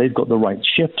sense. They've got the right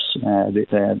ships.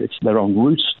 It's their own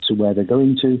routes to where they're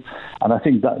going to, and I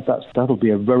think that'll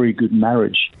be a very good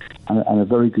marriage and a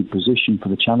very good position for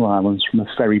the Channel Islands from a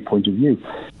ferry point of view.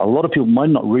 A lot of people might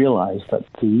not realise that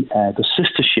the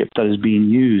sister ship that is being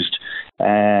used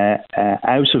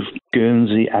out of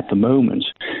Guernsey at the moment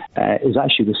is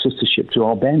actually the sister ship to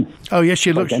our Ben. Oh yes,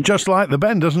 she looks just like the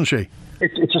Ben, doesn't she?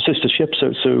 It's a sister ship,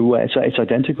 so it's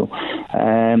identical.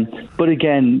 But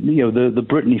again, the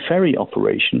Brittany Ferry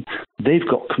operation, they've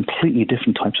got completely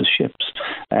different types of ships,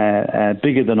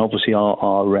 bigger than obviously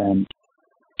our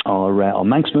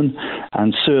Manxman,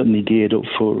 and certainly geared up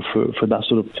for that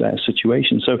sort of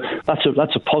situation. So that's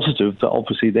a positive that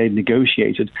obviously they've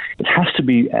negotiated. It has to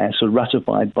be sort of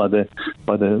ratified by the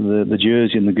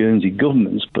Jersey and the Guernsey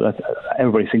governments, but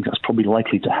everybody thinks that's probably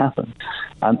likely to happen,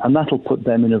 and that'll put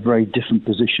them in a very different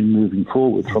position moving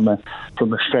forward from a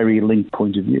ferry link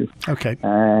point of view. Okay.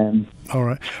 All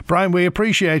right, Brian, we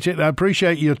appreciate it. I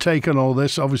appreciate your take on all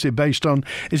this. Obviously, based on,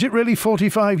 is it really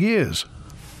 45 years?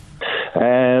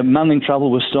 Manning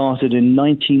Travel was started in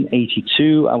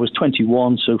 1982. I was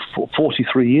 21, so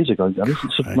 43 years ago,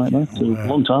 something like that. So a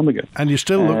long time ago. And you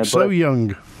still look so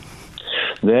young.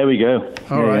 There we go.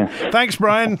 All right. Thanks,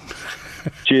 Brian.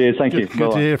 Cheers. Thank you.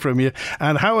 Good to hear from you.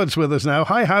 And Howard's with us now.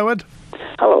 Hi, Howard.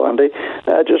 Hello, Andy.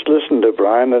 I just listened to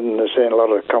Brian and saying a lot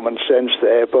of common sense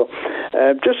there, but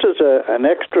just as an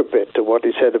extra bit to what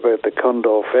he said about the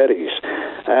Condor ferries,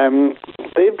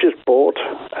 they've just bought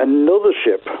another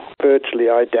ship virtually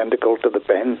identical to the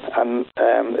Ben, and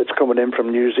it's coming in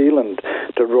from New Zealand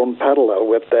to run parallel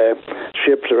with their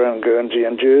ships around Guernsey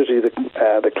and Jersey,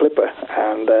 the Clipper,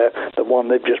 and the one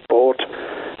they've just bought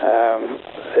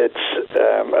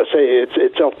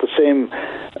it's of the same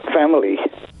family.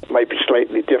 Might be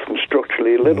slightly different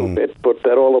structurally a little bit, but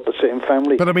they're all of the same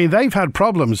family. But I mean, they've had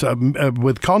problems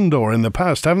with Condor in the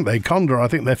past, haven't they? Condor, I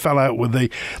think they fell out with the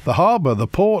harbour, the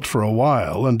port for a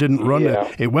while and didn't run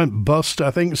it. It went bust,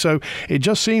 I think. So it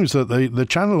just seems that the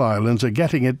Channel Islands are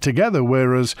getting it together,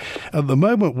 whereas at the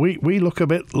moment we look a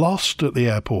bit lost at the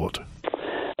airport.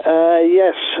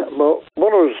 Yes. Well,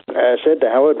 what I said to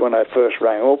Howard when I first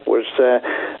rang up was...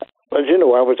 as you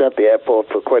know, I was at the airport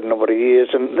for quite a number of years,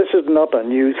 and this is not a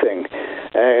new thing.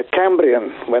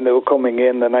 Cambrian, when they were coming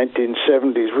in the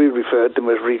 1970s, we referred to them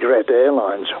as Regret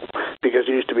Airlines, because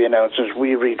it used to be announced as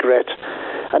We Regret.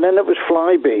 And then it was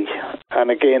Flybe,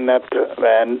 and again that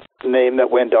name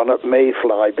that went on it, May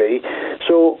Flybe.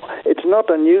 So it's not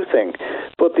a new thing.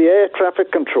 But the air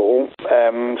traffic control,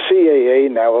 CAA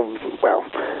now,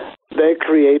 they're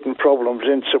creating problems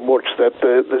in so much that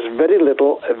there's very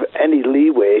little of any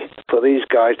leeway for these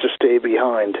guys to stay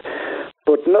behind.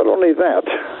 But not only that,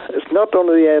 it's not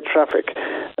only the air traffic,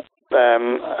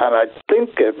 and I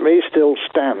think it may still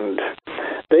stand.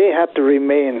 They had to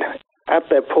remain at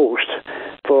their post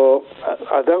for,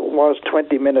 I think it was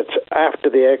 20 minutes after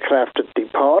the aircraft had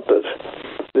departed.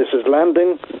 This is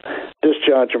landing,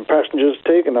 discharging passengers,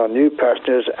 taking on new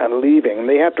passengers and leaving.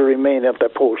 They had to remain at their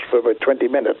post for about 20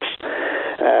 minutes.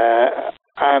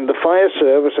 And the fire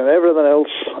service and everything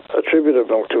else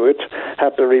attributable to it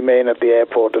had to remain at the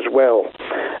airport as well.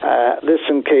 This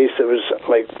in case there was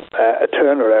a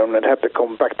turnaround and had to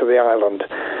come back to the island.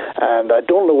 And I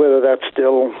don't know whether that's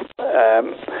still...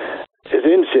 is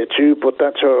in situ, but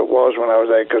that's how it was when I was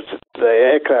there, because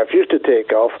the aircraft used to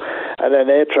take off and then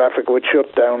air traffic would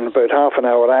shut down about half an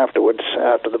hour afterwards,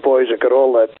 after the boys had got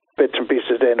all their bits and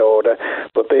pieces in order,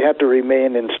 but they had to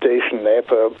remain in station there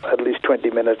for at least 20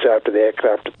 minutes after the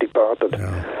aircraft had departed.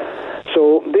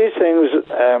 So these things,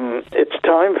 it's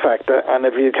time factor, and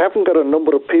if you haven't got a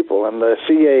number of people, and the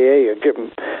CAA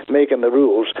are making the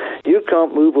rules, you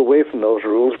can't move away from those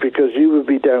rules because you would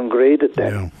be downgraded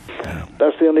then.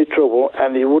 That's the only trouble,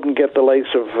 and you wouldn't get the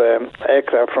likes of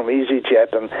aircraft from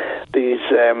EasyJet and these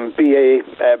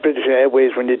BA, British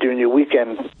Airways, when you're doing your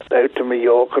weekend out to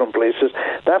Mallorca and places.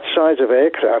 That size of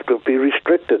aircraft would be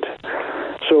restricted.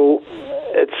 So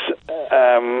it's,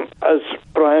 as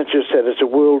Brian just said, it's a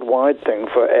worldwide thing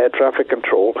for air traffic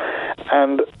control,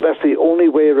 and that's the only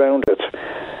way around it.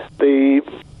 The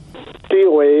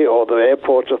DOA, or the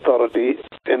Airports Authority,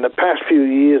 in the past few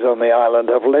years on the island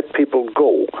have let people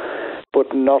go,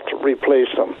 but not replace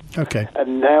them. Okay.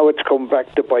 And now it's come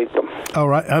back to bite them. All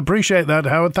right. I appreciate that,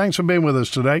 Howard. Thanks for being with us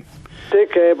today.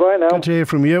 Take care. Bye now. Good to hear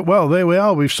from you. Well, there we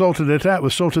are. We've sorted it out.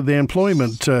 We've sorted the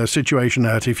employment situation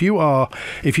out. If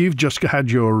you've just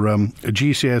had your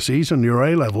GCSEs and your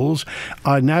A-levels,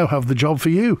 I now have the job for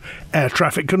you. Air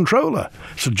traffic controller.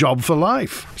 It's a job for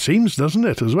life. Seems, doesn't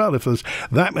it, as well? If there's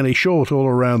that many short all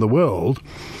around the world,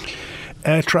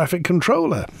 air traffic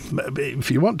controller. If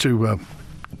you want to...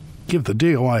 give the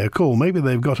DOI a call. Maybe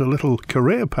they've got a little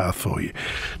career path for you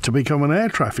to become an air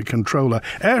traffic controller.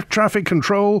 Air traffic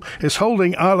control is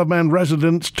holding Isle of Man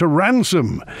residents to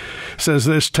ransom, says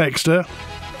this texter.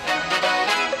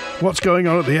 What's going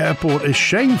on at the airport is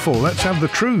shameful. Let's have the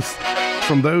truth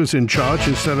from those in charge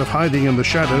instead of hiding in the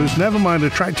shadows. Never mind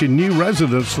attracting new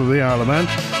residents to the Isle of Man.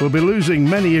 We'll be losing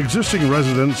many existing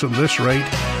residents at this rate.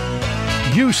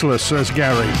 Useless, says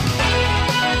Gary.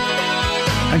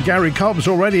 And Gary Cobb's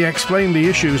already explained the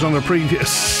issues on the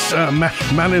previous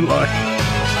Mannin Line.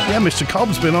 Yeah, Mr.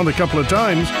 Cobb's been on a couple of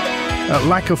times.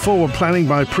 Lack of forward planning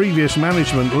by previous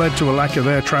management led to a lack of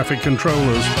air traffic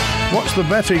controllers. What's the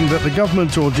betting that the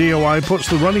government or DOI puts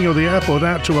the running of the airport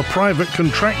out to a private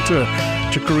contractor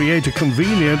to create a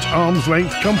convenient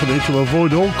arm's-length company to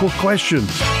avoid awkward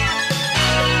questions?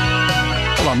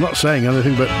 Well, I'm not saying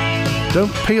anything, but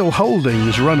don't Peel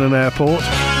Holdings run an airport?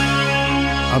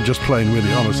 I'm just playing with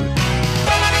you, honestly.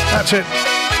 That's it.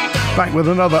 Back with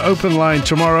another open line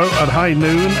tomorrow at high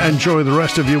noon. Enjoy the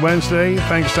rest of your Wednesday.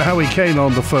 Thanks to Howie Kane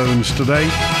on the phones today.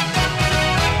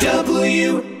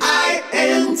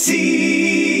 WINT.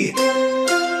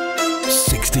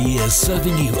 60 years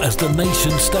serving you as the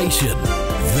nation's station.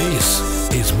 This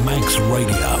is Manx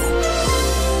Radio.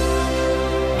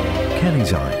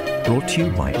 Kelly's Eye. Brought to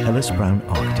you by Ellis Brown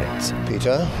Architects.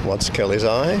 Peter, what's Kelly's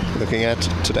Eye looking at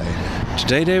today?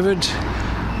 Today, David,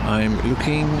 I'm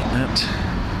looking at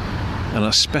an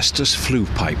asbestos flue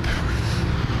pipe.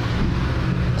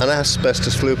 An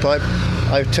asbestos flue pipe?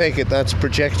 I take it that's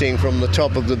projecting from the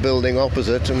top of the building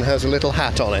opposite and has a little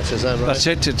hat on it, is that right? That's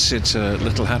it. It's a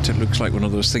little hat. It looks like one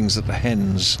of those things that the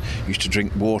hens used to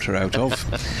drink water out of.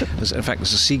 In fact,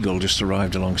 there's a seagull just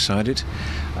arrived alongside it.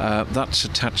 That's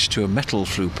attached to a metal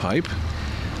flue pipe,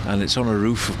 and it's on a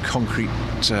roof of concrete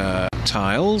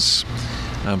tiles.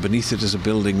 Beneath it is a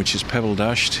building which is pebble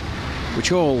dashed,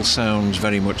 which all sounds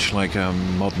very much like a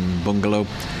modern bungalow,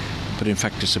 but in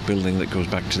fact it's a building that goes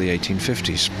back to the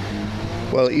 1850s.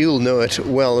 Well, you'll know it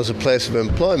well as a place of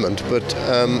employment, but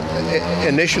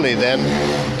initially then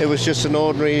it was just an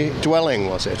ordinary dwelling,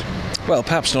 was it? Well,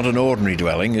 perhaps not an ordinary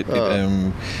dwelling.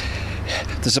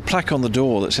 There's a plaque on the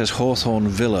door that says Hawthorne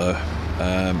Villa,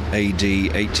 AD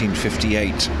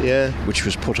 1858, which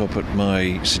was put up at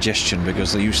my suggestion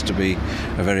because there used to be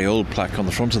a very old plaque on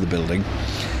the front of the building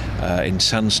in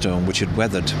sandstone which had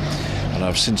weathered. And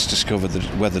I've since discovered that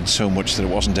it weathered so much that it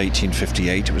wasn't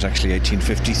 1858, it was actually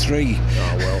 1853.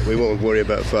 Oh, well, we won't worry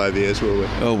about 5 years, will we?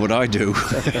 Oh, but I do,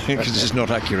 because it's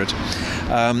not accurate.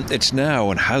 It's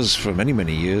now, and has for many,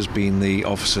 many years, been the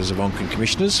offices of Onken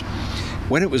Commissioners.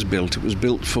 When it was built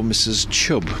for Mrs.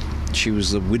 Chubb. She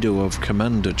was the widow of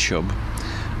Commander Chubb,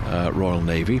 Royal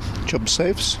Navy. Chubb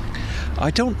Safes? I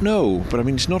don't know, but I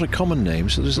mean, it's not a common name,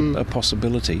 so there's a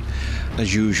possibility.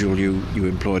 As usual, you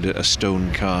employed a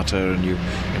stone carter and you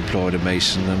employed a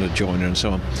mason and a joiner and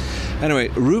so on. Anyway,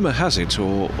 rumour has it,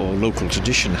 or local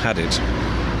tradition had it,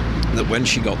 that when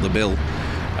she got the bill,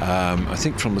 I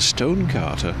think from the stone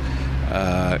carter,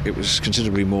 it was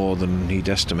considerably more than he'd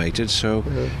estimated, so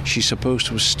she's supposed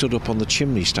to have stood up on the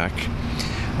chimney stack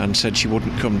and said she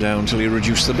wouldn't come down till he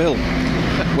reduced the bill.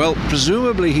 Well,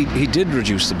 presumably he did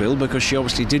reduce the bill because she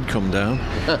obviously did come down,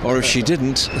 or if she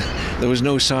didn't, there was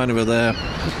no sign of her there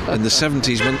in the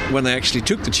 70s when they actually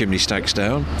took the chimney stacks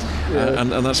down,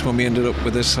 and that's when we ended up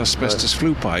with this asbestos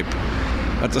flue pipe.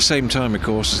 At the same time, of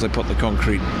course, as they put the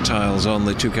concrete tiles on,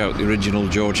 they took out the original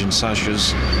Georgian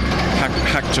sashes,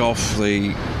 hacked off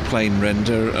the plain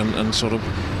render and sort of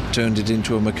turned it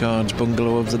into a Macard's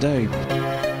bungalow of the day.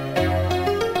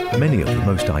 Many of the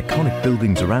most iconic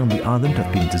buildings around the island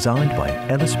have been designed by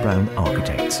Ellis Brown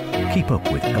Architects. Keep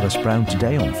up with Ellis Brown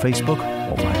today on Facebook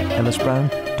or via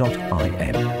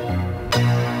ellisbrown.im.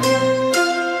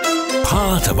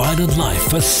 Part of island life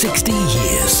for 60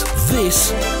 years.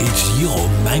 This is your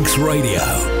Manx Radio.